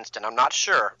Netflix instant. I'm not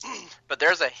sure. But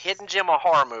there's a hidden gem of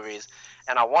horror movies.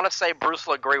 And I want to say Bruce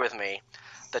will agree with me.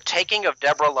 The Taking of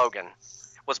Deborah Logan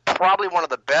was probably one of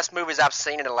the best movies I've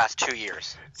seen in the last 2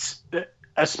 years.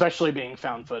 Especially being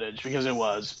found footage, because it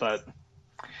was, but...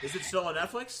 Is it still on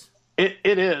Netflix? It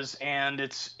is, and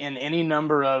it's in any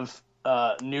number of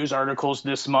news articles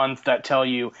this month that tell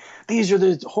you, these are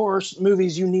the horror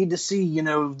movies you need to see,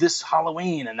 this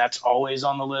Halloween, and that's always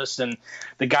on the list. And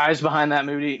the guys behind that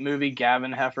movie,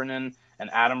 Gavin Heffernan and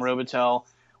Adam Robitel,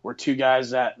 were two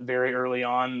guys that very early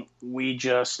on, we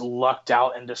just lucked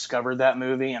out and discovered that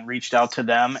movie and reached out to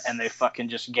them, and they fucking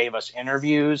just gave us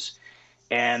interviews,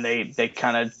 and they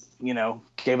kind of,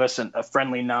 gave us a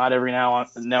friendly nod every now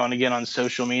and again on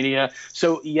social media.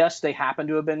 So yes, they happen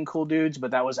to have been cool dudes,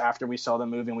 but that was after we saw the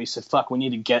movie and we said, fuck, we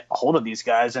need to get a hold of these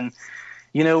guys. And,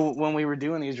 when we were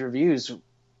doing these reviews,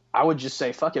 I would just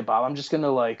say, fuck it, Bob, I'm just going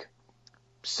to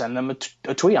send them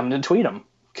a tweet. I'm going to tweet them.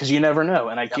 Because you never know.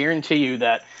 And I guarantee you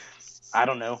that, I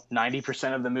don't know,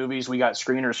 90% of the movies we got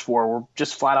screeners for were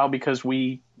just flat out because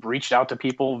we reached out to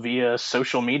people via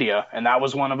social media. And that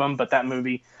was one of them. But that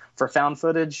movie, for found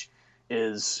footage,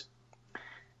 it's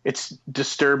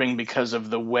disturbing because of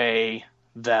the way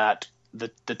that the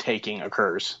taking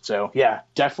occurs. So, yeah,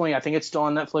 definitely. I think it's still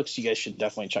on Netflix. You guys should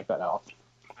definitely check that out.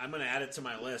 I'm going to add it to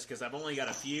my list because I've only got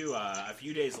a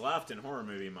few days left in horror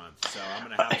movie month. So I'm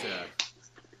going to have to...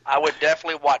 I would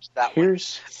definitely watch that one.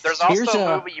 There's also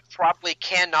a movie you probably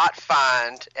cannot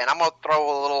find, and I'm going to throw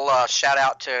a little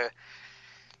shout-out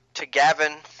to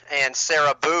Gavin and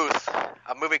Sarah Booth,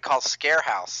 a movie called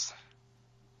Scarehouse.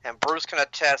 And Bruce can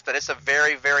attest that it's a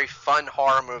very, very fun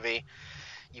horror movie.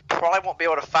 You probably won't be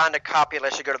able to find a copy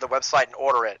unless you go to the website and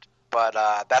order it. But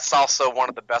that's also one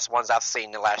of the best ones I've seen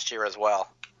in the last year as well.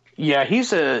 Yeah,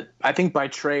 he's I think by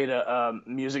trade, a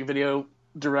music video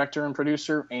director and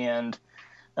producer, and...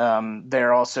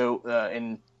 they're also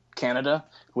in Canada,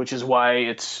 which is why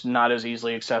it's not as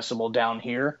easily accessible down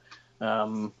here.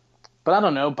 But I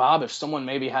don't know, Bob, if someone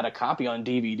maybe had a copy on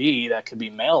DVD that could be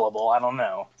mailable, I don't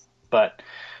know. But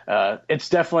it's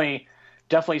definitely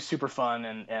super fun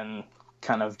and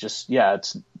kind of just, there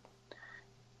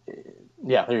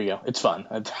you go. It's fun.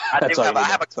 I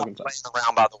have a copy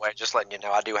around, by the way, just letting you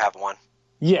know. I do have one.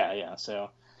 Yeah. So,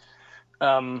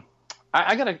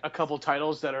 I got a couple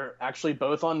titles that are actually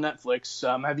both on Netflix.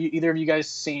 Have either of you guys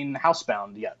seen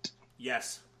Housebound yet?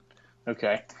 Yes.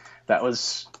 Okay. That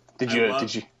was. Did you?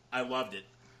 I loved it.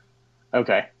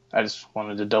 Okay. I just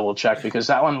wanted to double check because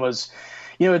that one was,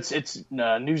 it's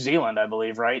New Zealand, I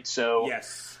believe, right? So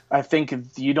yes. I think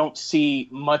you don't see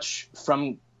much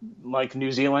from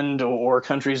New Zealand or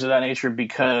countries of that nature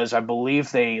because I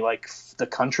believe they the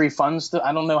country funds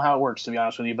I don't know how it works, to be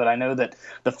honest with you, but I know that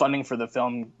the funding for the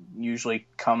film usually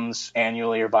comes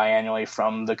annually or biannually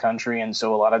from the country, and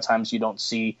so a lot of times you don't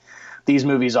see these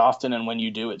movies often, and when you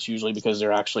do, it's usually because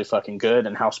they're actually fucking good,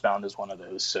 and Housebound is one of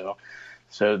those. So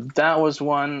that was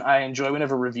one I enjoyed. We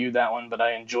never reviewed that one, but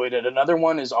I enjoyed it. Another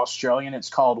one is Australian. It's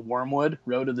called Wormwood,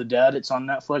 Road of the Dead. It's on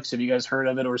Netflix. Have you guys heard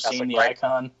of it or seen the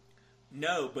icon?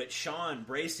 No, but Sean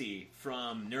Bracey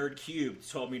from Nerd Cube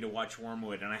told me to watch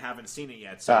Wormwood, and I haven't seen it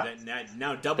yet. So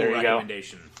now double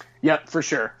recommendation. Go. Yep, for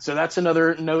sure. So that's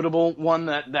another notable one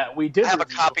that we did. I have a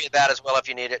copy of that as well if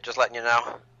you need it. Just letting you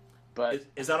know. But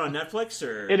is that on Netflix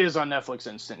or? It is on Netflix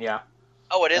Instant. Yeah.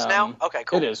 Oh, it is now. Okay,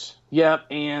 cool. It is. Yeah,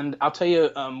 and I'll tell you,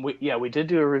 we did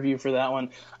do a review for that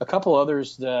one. A couple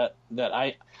others that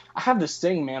I have this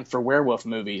thing, man, for werewolf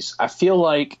movies. I feel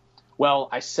like. Well,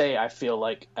 I feel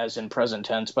like as in present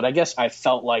tense, but I guess I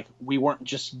felt like we weren't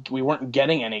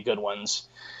getting any good ones.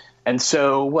 And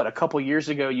so, a couple years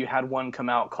ago, you had one come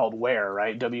out called Where,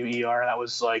 right? WER. That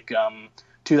was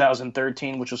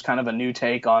 2013, which was kind of a new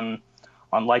take on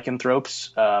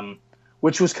lycanthropes,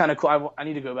 which was kind of cool. I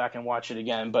need to go back and watch it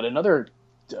again. But another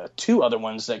two other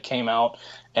ones that came out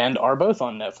and are both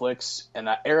on Netflix. And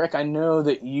Eric, I know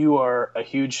that you are a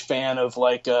huge fan of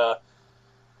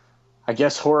I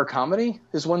guess horror comedy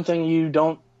is one thing you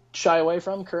don't shy away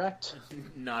from, correct?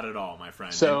 Not at all, my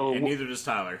friend. So- and neither does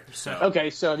Tyler. So Okay,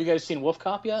 so have you guys seen Wolf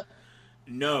Cop yet?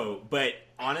 no, but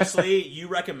honestly, you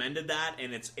recommended that,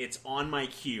 and it's on my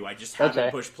queue. I just haven't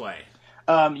Okay. pushed play.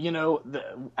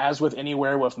 As with any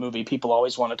werewolf movie, people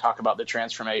always want to talk about the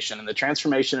transformation, and the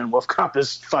transformation in Wolf Cop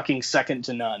is fucking second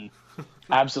to none.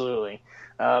 Absolutely.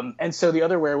 And so the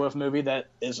other werewolf movie that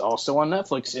is also on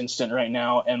Netflix instant right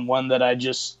now, and one that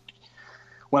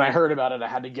when I heard about it, I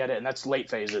had to get it, and that's Late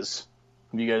Phases.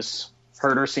 Have you guys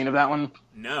heard or seen of that one?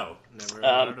 No. Never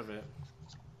heard of it.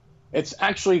 It's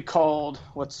actually called,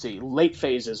 Late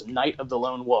Phases, Night of the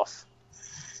Lone Wolf.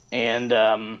 And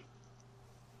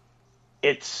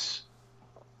it's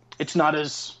not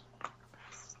as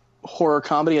horror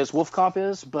comedy as Wolf Cop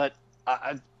is, but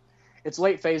it's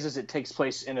Late Phases. It takes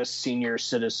place in a senior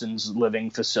citizens living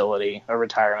facility, a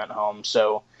retirement home.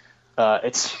 So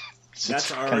it's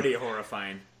That's already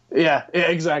horrifying. Yeah,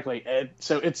 exactly.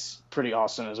 So it's pretty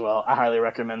awesome as well. I highly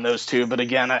recommend those two. But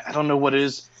again, I don't know what it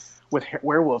is with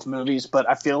werewolf movies, but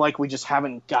I feel like we just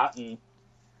haven't gotten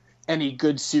any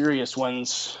good serious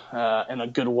ones in a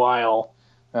good while.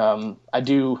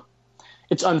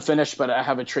 It's unfinished, but I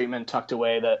have a treatment tucked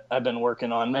away that I've been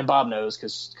working on, and Bob knows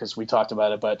because we talked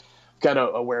about it, but I've got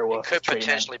a werewolf Could treatment.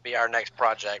 potentially be our next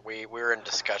project. We're in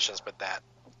discussions with that.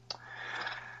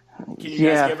 Can you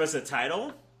guys give us a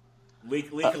title?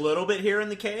 Leak a little bit here in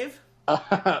the cave?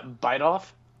 Bite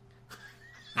Off?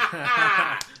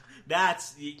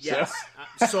 That's, yes.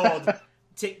 Sold.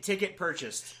 Ticket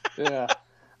purchased. Yeah.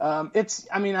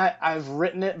 I've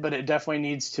written it, but it definitely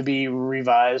needs to be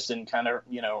revised and kind of,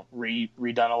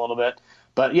 redone a little bit.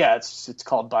 But yeah, it's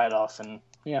called Bite Off, and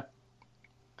yeah.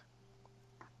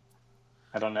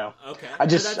 I don't know. Okay.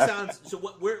 So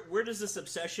where does this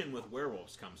obsession with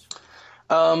werewolves comes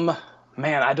from?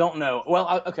 Man, I don't know.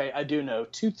 Well, I do know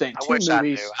two things. I Two wish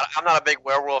movies. I knew. I'm not a big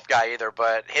werewolf guy either,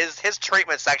 but his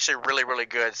treatment's actually really, really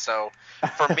good. So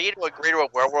for me to agree to a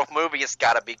werewolf movie, it's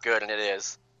got to be good, and it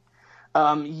is.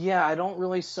 Yeah, I don't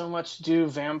really so much do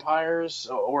vampires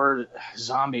or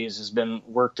zombies has been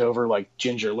worked over like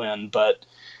Ginger Lynn, but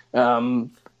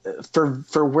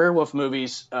for werewolf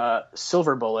movies,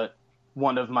 Silver Bullet,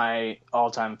 one of my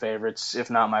all-time favorites, if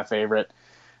not my favorite,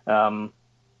 and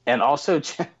also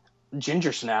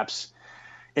Ginger Snaps.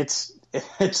 It's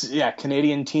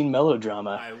Canadian teen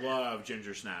melodrama. I love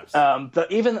Ginger Snaps. I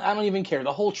don't even care.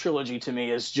 The whole trilogy to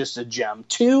me is just a gem.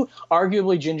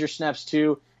 Arguably Ginger Snaps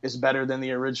 2 is better than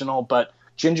the original, but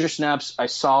Ginger Snaps, I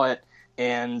saw it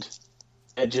and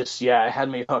it had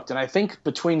me hooked. And I think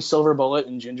between Silver Bullet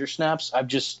and Ginger Snaps, I've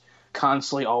just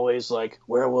constantly always like,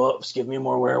 werewolves, give me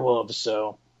more werewolves.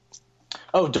 So,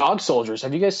 Dog Soldiers.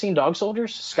 Have you guys seen Dog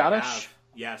Soldiers? Scottish?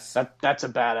 Yes. That's a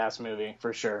badass movie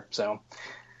for sure. So,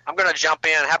 I'm going to jump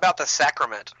in. How about The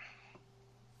Sacrament?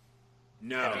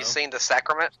 No. Have you seen The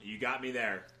Sacrament? You got me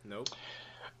there. Nope.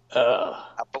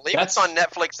 I believe it's on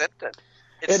Netflix Instant.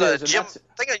 It's It is,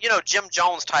 Jim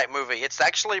Jones type movie. It's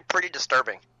actually pretty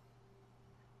disturbing.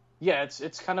 Yeah,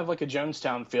 it's kind of like a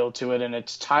Jonestown feel to it, and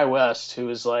it's Ty West who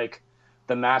is like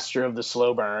the master of the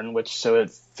slow burn, so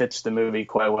it fits the movie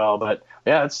quite well. But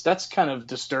yeah, that's kind of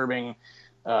disturbing.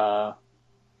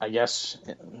 I guess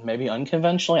maybe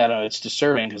unconventionally. I don't know. It's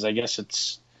disturbing because I guess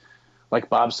it's like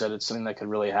Bob said, it's something that could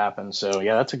really happen. So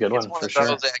yeah, that's a good It's one one for of sure.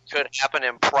 those that could happen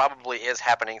and probably is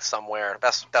happening somewhere.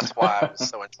 That's why I was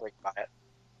so intrigued by it.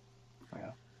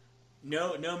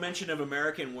 No mention of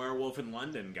American Werewolf in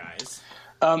London, guys.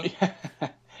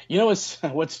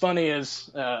 What's funny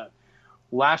is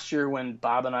last year when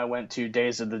Bob and I went to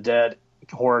Days of the Dead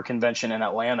horror convention in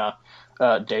Atlanta,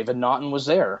 David Naughton was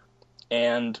there.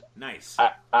 And nice.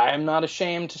 I am not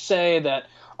ashamed to say that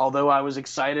although I was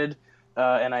excited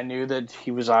and I knew that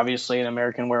he was obviously an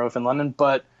American Werewolf in London,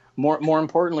 but more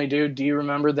importantly, dude, do you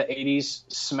remember the 80s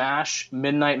smash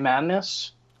Midnight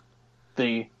Madness?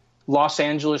 The Los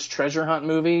Angeles treasure hunt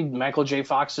movie, Michael J.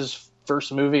 Fox's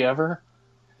first movie ever?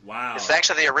 Wow. It's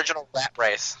actually the original Rat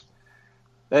Race.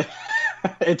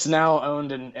 It's now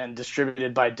owned and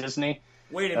distributed by Disney.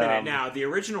 Wait a minute now. The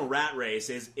original Rat Race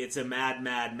it's a mad,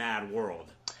 mad, mad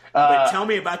world. But tell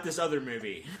me about this other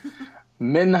movie.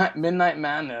 Midnight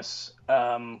Madness.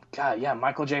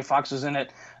 Michael J. Fox was in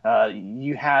it.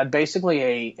 You had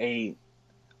basically a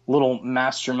little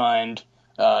mastermind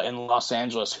in Los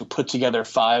Angeles who put together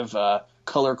 5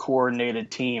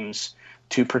 color-coordinated teams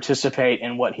to participate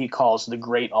in what he calls the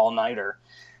Great All-Nighter.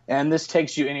 And this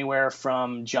takes you anywhere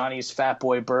from Johnny's Fat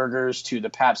Boy Burgers to the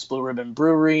Pabst Blue Ribbon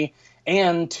Brewery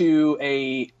and to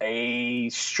a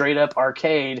straight-up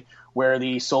arcade where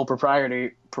the sole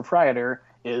proprietor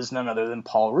is none other than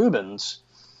Paul Rubens.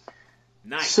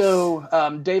 Nice.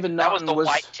 So David That was Naughton the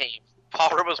white team. Paul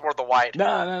Rubens wore the white.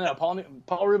 No.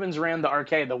 Paul Rubens ran the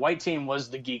arcade. The white team was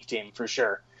the geek team for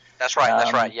sure. That's right.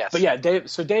 That's right. Yes. But yeah,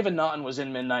 David Naughton was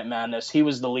in Midnight Madness. He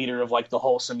was the leader of like the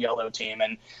wholesome yellow team.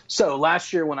 And so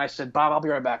last year when I said, Bob, I'll be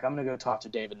right back. I'm going to go talk to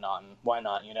David Naughton. Why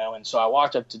not? And so I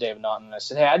walked up to David Naughton and I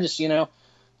said, hey, I just,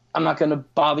 I'm not going to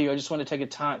bother you. I just want to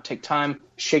take time,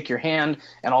 shake your hand.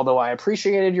 And although I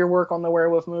appreciated your work on the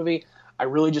Werewolf movie, I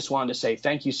really just wanted to say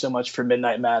thank you so much for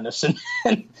Midnight Madness.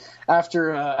 And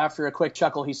after a quick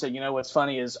chuckle, he said, what's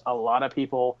funny is a lot of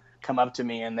people come up to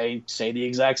me and they say the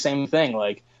exact same thing.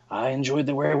 Like, I enjoyed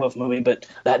the Werewolf movie, but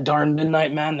that darn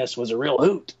Midnight Madness was a real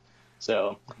hoot.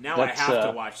 So now I have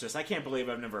to watch this. I can't believe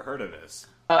I've never heard of this.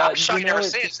 I'm sure you've never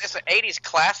seen it. It's an 80s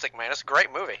classic, man. It's a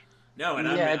great movie. No, and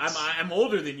I'm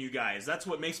older than you guys. That's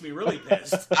what makes me really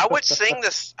pissed. I would sing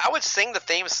the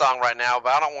theme song right now, but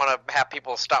I don't want to have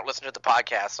people stop listening to the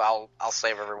podcast. So I'll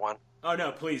save everyone. Oh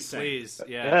no, please sing. Please,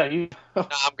 yeah. No,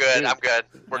 I'm good. I'm good.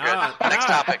 We're good. Next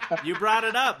topic. You brought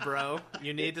it up, bro.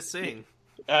 You need to sing.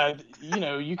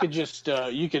 You could just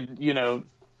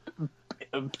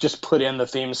just put in the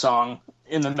theme song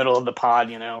in the middle of the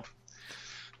pod.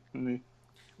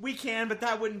 We can, but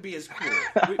that wouldn't be as cool.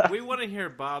 we want to hear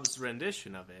Bob's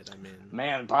rendition of it. I mean,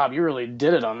 man, Bob, you really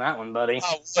did it on that one, buddy.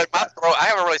 Oh, but my throat, I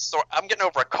haven't really sore. I'm getting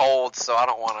over a cold, so I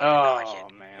don't want to. Oh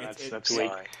man, that's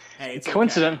weak. Hey, it's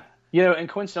coincident. Okay. And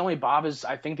coincidentally, Bob is,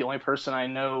 I think, the only person I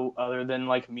know other than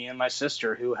like me and my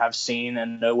sister who have seen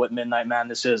and know what Midnight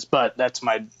Madness is. But that's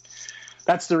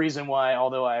the reason why.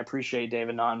 Although I appreciate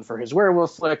David Naughton for his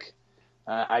werewolf flick,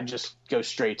 I just go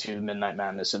straight to Midnight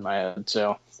Madness in my head.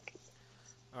 So.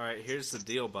 All right, here's the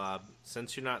deal, Bob.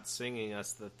 Since you're not singing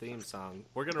us the theme song,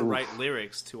 we're going to write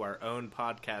lyrics to our own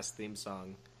podcast theme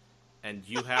song, and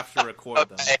you have to record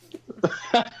them.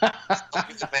 I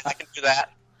can do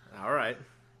that. All right.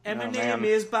 And my name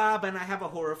is Bob, and I have a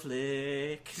horror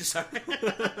flick. Sorry.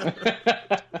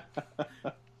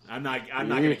 I'm not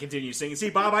going to continue singing. See,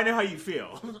 Bob, I know how you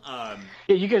feel.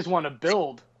 Yeah, you guys want to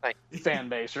build fan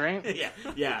base, right?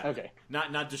 Yeah. Okay.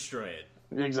 Not destroy it.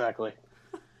 Exactly.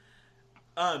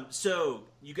 So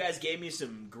you guys gave me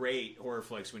some great horror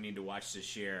flicks we need to watch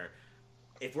this year.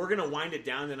 If we're gonna wind it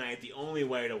down tonight, the only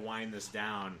way to wind this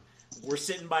down, we're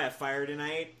sitting by a fire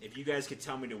tonight. If you guys could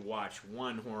tell me to watch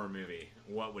one horror movie,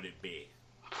 what would it be?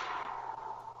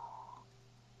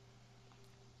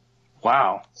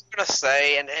 Wow. I'm gonna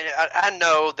say, and I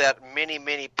know that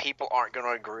many people aren't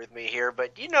gonna agree with me here,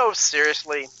 but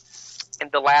seriously, in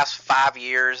the last 5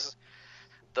 years.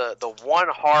 The one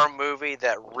horror movie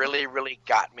that really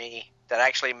got me, that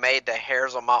actually made the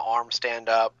hairs on my arm stand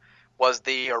up, was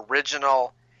the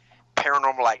original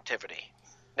Paranormal Activity.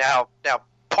 Now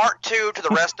part 2 to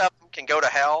the rest of them can go to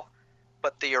hell,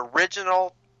 but the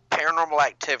original Paranormal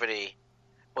Activity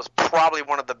was probably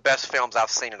one of the best films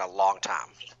I've seen in a long time.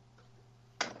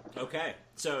 Okay,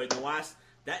 so in the last...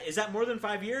 Is that more than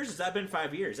 5 years? Has that been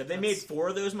 5 years? Have they made 4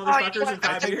 of those motherfuckers in 5 years?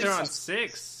 I think they're on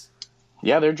 6.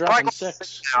 Yeah, they're dropping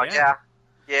 6. Now,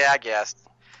 yeah, I guess.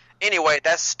 Anyway,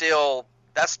 that's still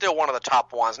one of the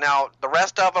top ones. Now, the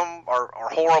rest of them are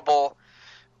horrible,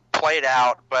 played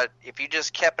out, but if you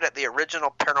just kept it at the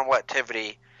original Paranormal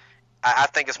Activity, I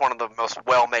think it's one of the most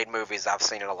well-made movies I've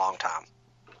seen in a long time.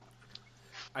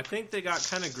 I think they got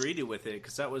kind of greedy with it,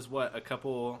 because that was, a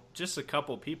couple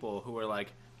people who were like,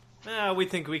 we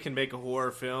think we can make a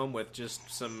horror film with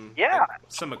just some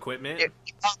equipment.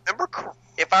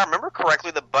 If I remember correctly,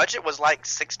 the budget was like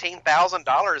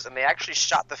 $16,000, and they actually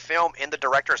shot the film in the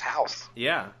director's house.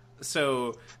 Yeah.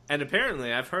 So, and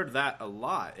apparently, I've heard that a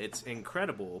lot. It's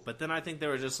incredible. But then I think they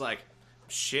were just like,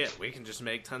 shit, we can just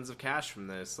make tons of cash from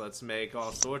this. Let's make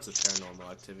all sorts of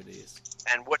Paranormal Activities.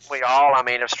 And wouldn't we all? I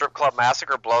mean, if Strip Club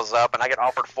Massacre blows up and I get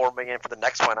offered $4 million for the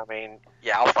next one, I mean,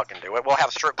 yeah, I'll fucking do it. We'll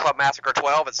have Strip Club Massacre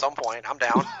 12 at some point. I'm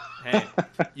down. Hey,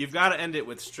 you've got to end it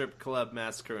with Strip Club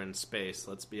Massacre in space.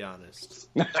 Let's be honest.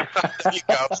 There you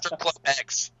go, Strip Club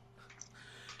X.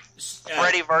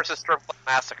 Freddy versus Strip Club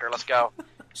Massacre. Let's go.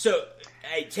 So,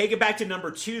 hey, take it back to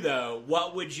number 2, though.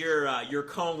 What would your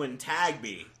colon tag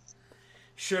be?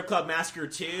 Strip Club Massacre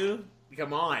 2?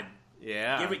 Come on.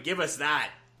 Yeah. Give us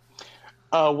that.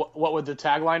 What would the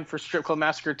tagline for Strip Club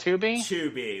Massacre 2 be?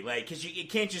 2 be. Like, because it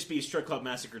can't just be Strip Club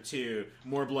Massacre 2,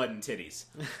 more blood and titties.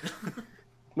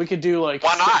 We could do, like...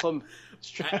 Why not?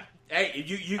 Hey,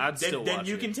 then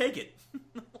you can take it.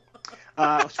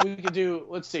 So we could do,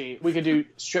 let's see, we could do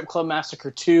Strip Club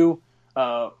Massacre 2,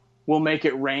 We'll Make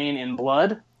It Rain in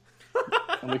Blood.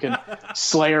 And we could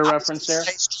Slayer reference there.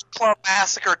 Strip Club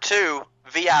Massacre 2,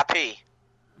 VIP.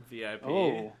 VIP.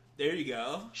 Oh. There you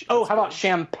go. Oh, how about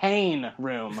Champagne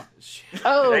Room?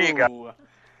 Oh, There you go.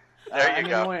 There you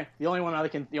go. The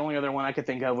only other one I could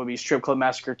think of would be Strip Club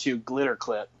Massacre 2 Glitter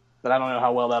Clip, but I don't know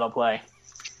how well that'll play.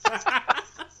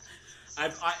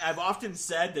 I've often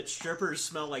said that strippers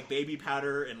smell like baby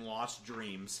powder and lost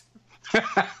dreams. There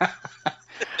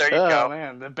you go. Oh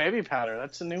man, the baby powder,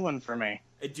 that's a new one for me.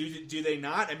 Do they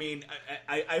not? I mean,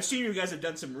 I've seen you guys have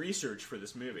done some research for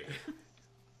this movie.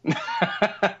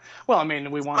 Well, I mean,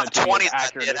 we want it to be 20s as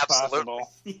accurate did, as absolutely.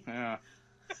 possible. Yeah.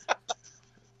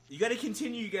 You got to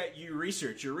continue your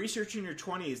research. Your research in your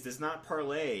 20s does not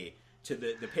parlay to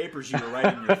the papers you were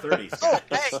writing in your 30s. Oh,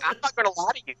 hey, I'm not going to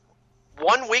lie to you.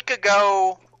 1 week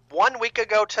ago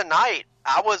tonight,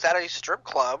 I was at a strip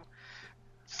club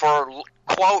for,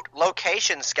 quote,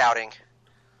 location scouting.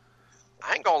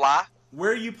 I ain't going to lie.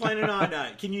 Where are you planning on?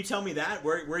 Can you tell me that?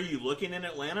 Where are you looking in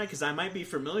Atlanta? Because I might be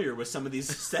familiar with some of these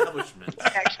establishments.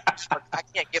 I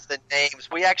can't give the names.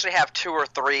 We actually have 2 or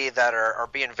 3 that are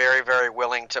being very, very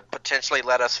willing to potentially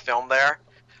let us film there.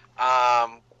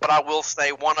 But I will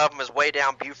say one of them is way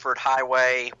down Buford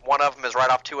Highway. One of them is right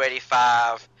off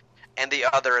 285. And the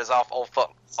other is off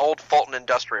Old Fulton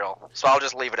Industrial. So I'll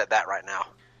just leave it at that right now.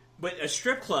 But a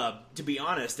strip club, to be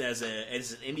honest, as an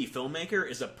indie filmmaker,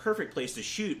 is a perfect place to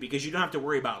shoot because you don't have to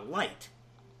worry about light.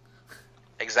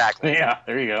 Exactly. Yeah,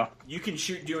 there you go. You can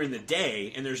shoot during the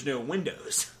day, and there's no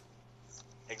windows.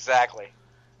 Exactly.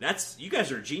 You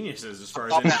guys are geniuses as far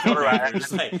as I indie thought that filmmakers.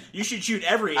 through. Like, you should shoot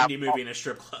every indie movie in a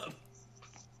strip club.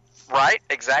 Right?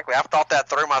 Exactly. I've thought that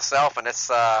through myself, and it's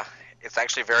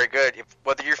actually very good.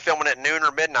 Whether you're filming at noon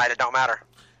or midnight, it don't matter.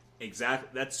 Exactly.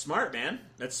 That's smart, man.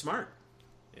 That's smart.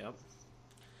 Yep.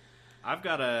 I've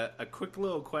got a quick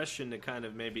little question to kind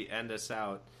of maybe end us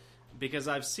out, because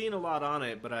I've seen a lot on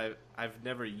it, but I've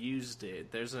never used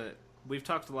it. We've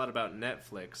talked a lot about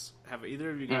Netflix. Have either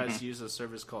of you guys used a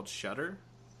service called Shudder?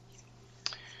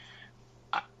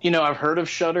 I've heard of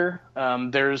Shudder.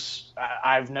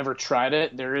 I've never tried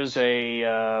it. There is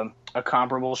a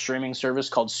comparable streaming service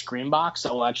called Screambox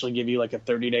that will actually give you like a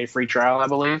 30-day free trial, I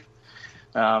believe.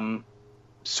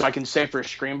 So I can say for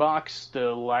Screambox,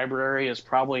 the library is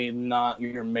probably not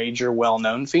your major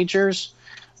well-known features,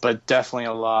 but definitely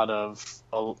a lot of.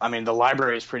 I mean, the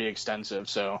library is pretty extensive.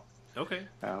 So Okay.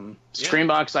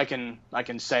 Screambox, I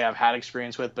can say I've had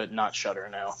experience with, but not Shudder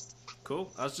now.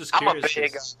 Cool. I was just I'm curious. a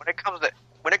big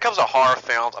when it comes to horror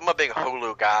films. I'm a big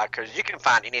Hulu guy because you can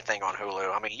find anything on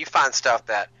Hulu. I mean, you find stuff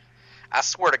that I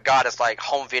swear to God, it's like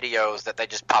home videos that they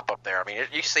just pop up there. I mean,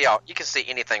 you can see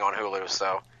anything on Hulu.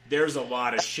 So There's a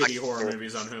lot of shitty horror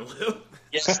movies on Hulu.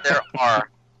 yes, there are.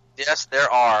 Yes, there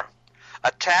are.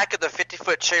 Attack of the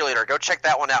 50-Foot Cheerleader. Go check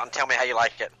that one out and tell me how you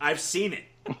like it. I've seen it.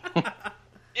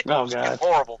 Oh, God. It's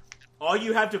horrible. All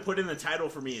you have to put in the title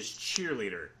for me is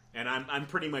cheerleader, and I'm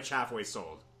pretty much halfway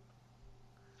sold.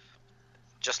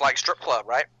 Just like Strip Club,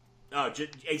 right? Oh,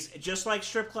 just like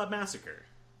Strip Club Massacre.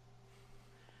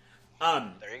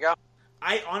 There you go.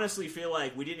 I honestly feel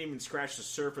like we didn't even scratch the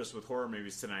surface with horror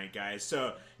movies tonight, guys.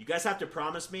 So you guys have to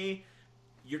promise me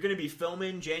you're going to be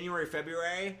filming January,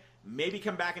 February. Maybe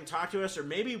come back and talk to us, or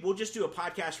maybe we'll just do a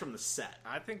podcast from the set.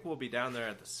 I think we'll be down there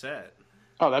at the set.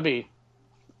 Oh, that'd be,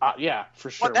 yeah,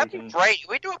 for sure. Well, that'd be great.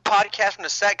 We do a podcast from the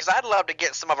set because I'd love to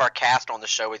get some of our cast on the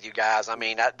show with you guys. I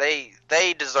mean,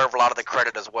 they deserve a lot of the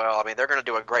credit as well. I mean, they're going to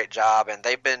do a great job, and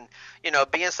they've been,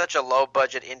 being such a low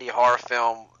budget indie horror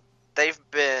film, they've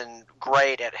been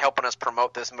great at helping us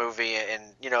promote this movie, and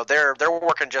they're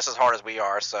working just as hard as we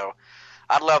are. So,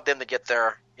 I'd love them to get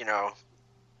their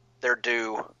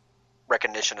due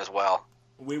recognition as well.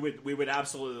 We would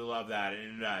absolutely love that,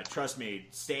 and trust me,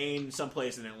 staying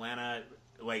someplace in Atlanta,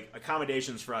 like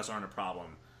accommodations for us aren't a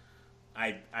problem.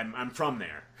 I'm from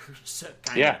there. So,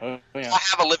 yeah. I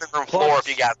have a living room floor if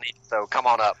you guys need it, so come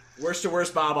on up. Worst to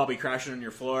worst, Bob, I'll be crashing on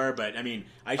your floor, but I mean,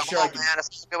 Man,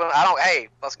 hey,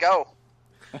 let's go.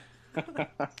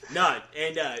 No,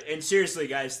 and seriously,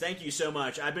 guys, thank you so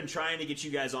much. I've been trying to get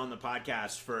you guys on the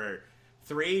podcast for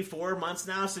 3-4 months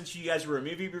now, since you guys were a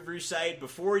movie review site,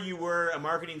 before you were a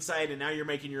marketing site, and now you're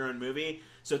making your own movie.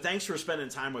 So thanks for spending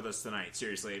time with us tonight.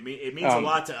 Seriously, it means a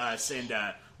lot to us, and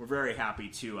we're very happy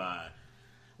to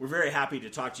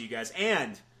talk to you guys.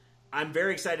 And I'm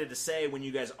very excited to say, when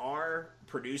you guys are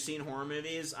producing horror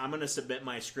movies, I'm going to submit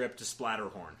my script to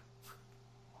Splatterhorn.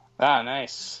 Ah,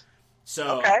 nice.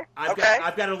 So I've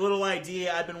got a little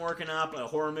idea I've been working up, a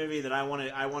horror movie that I want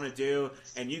to do,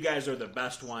 and you guys are the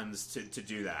best ones to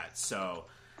do that. So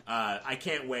I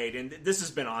can't wait, and this has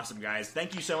been awesome, guys.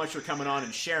 Thank you so much for coming on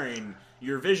and sharing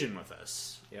your vision with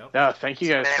us. Yep. Yeah, thank you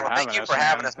guys for having us. Thank you for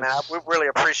having us, man. We really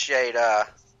appreciate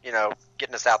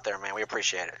getting us out there, man. We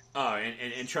appreciate it. Oh,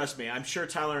 and trust me, I'm sure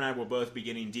Tyler and I will both be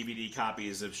getting DVD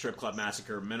copies of Strip Club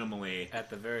Massacre minimally. At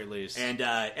the very least. And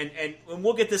when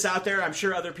we'll get this out there, I'm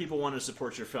sure other people want to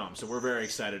support your film, so we're very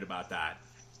excited about that.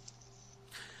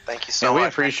 Thank you so much. We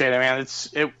appreciate it,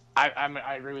 man.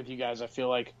 I agree with you guys. I feel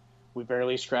like we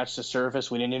barely scratched the surface.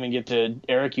 We didn't even get to,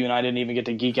 Eric, you and I didn't even get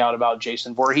to geek out about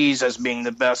Jason Voorhees as being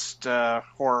the best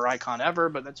horror icon ever,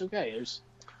 but that's okay.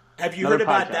 Have you heard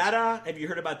about that? Have you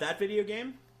heard about that video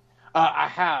game? I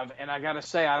have, and I gotta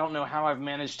say, I don't know how I've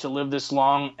managed to live this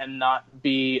long and not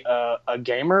be a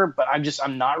gamer, but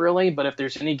I'm not really. But if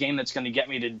there's any game that's going to get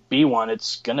me to be one,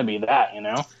 it's going to be that,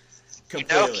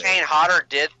 Completely. Kane Hodder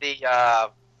did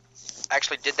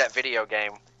actually did that video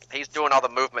game. He's doing all the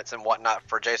movements and whatnot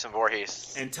for Jason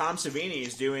Voorhees. And Tom Savini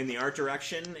is doing the art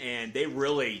direction, and they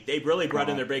really brought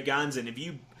in their big guns. And if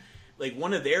you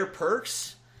one of their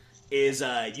perks is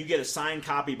you get a signed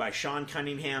copy by Sean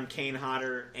Cunningham, Kane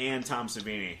Hodder, and Tom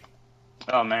Savini.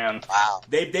 Oh man! Wow.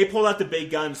 They pulled out the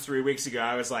big guns 3 weeks ago.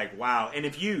 I was like, wow. And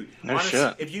if you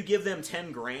if you give them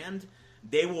 $10,000,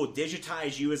 they will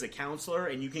digitize you as a counselor,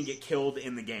 and you can get killed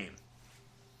in the game.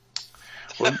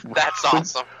 That's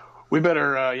awesome. We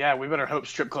better hope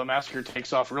Strip Club Massacre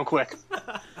takes off real quick.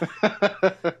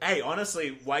 Hey,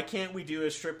 honestly, why can't we do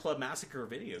a Strip Club Massacre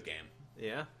video game?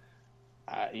 Yeah.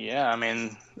 I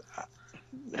mean,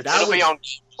 That'll be on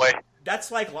play.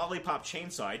 That's like Lollipop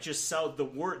Chainsaw. It just sells the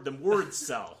words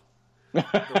sell.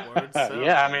 The words sell.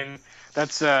 Yeah, I mean,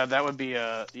 that would be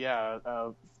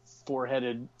a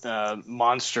four-headed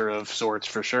monster of sorts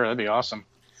for sure. That'd be awesome.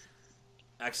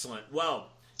 Excellent. Well,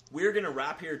 we're going to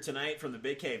wrap here tonight from the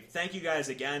Big Cave. Thank you guys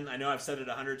again. I know I've said it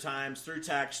 100 times through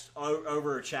text,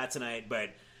 over chat tonight, but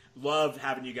love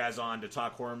having you guys on to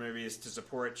talk horror movies, to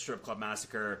support Strip Club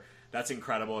Massacre. That's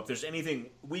incredible. If there's anything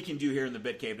we can do here in the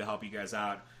Bit Cave to help you guys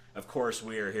out, of course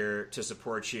we are here to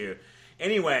support you.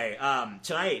 Anyway,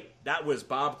 tonight, that was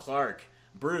Bob Clark,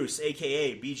 Bruce,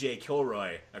 a.k.a. BJ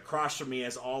Kilroy. Across from me,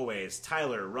 as always,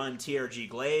 Tyler, Run TRG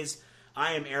Glaze.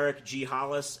 I am Eric G.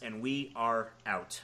 Hollis, and we are out.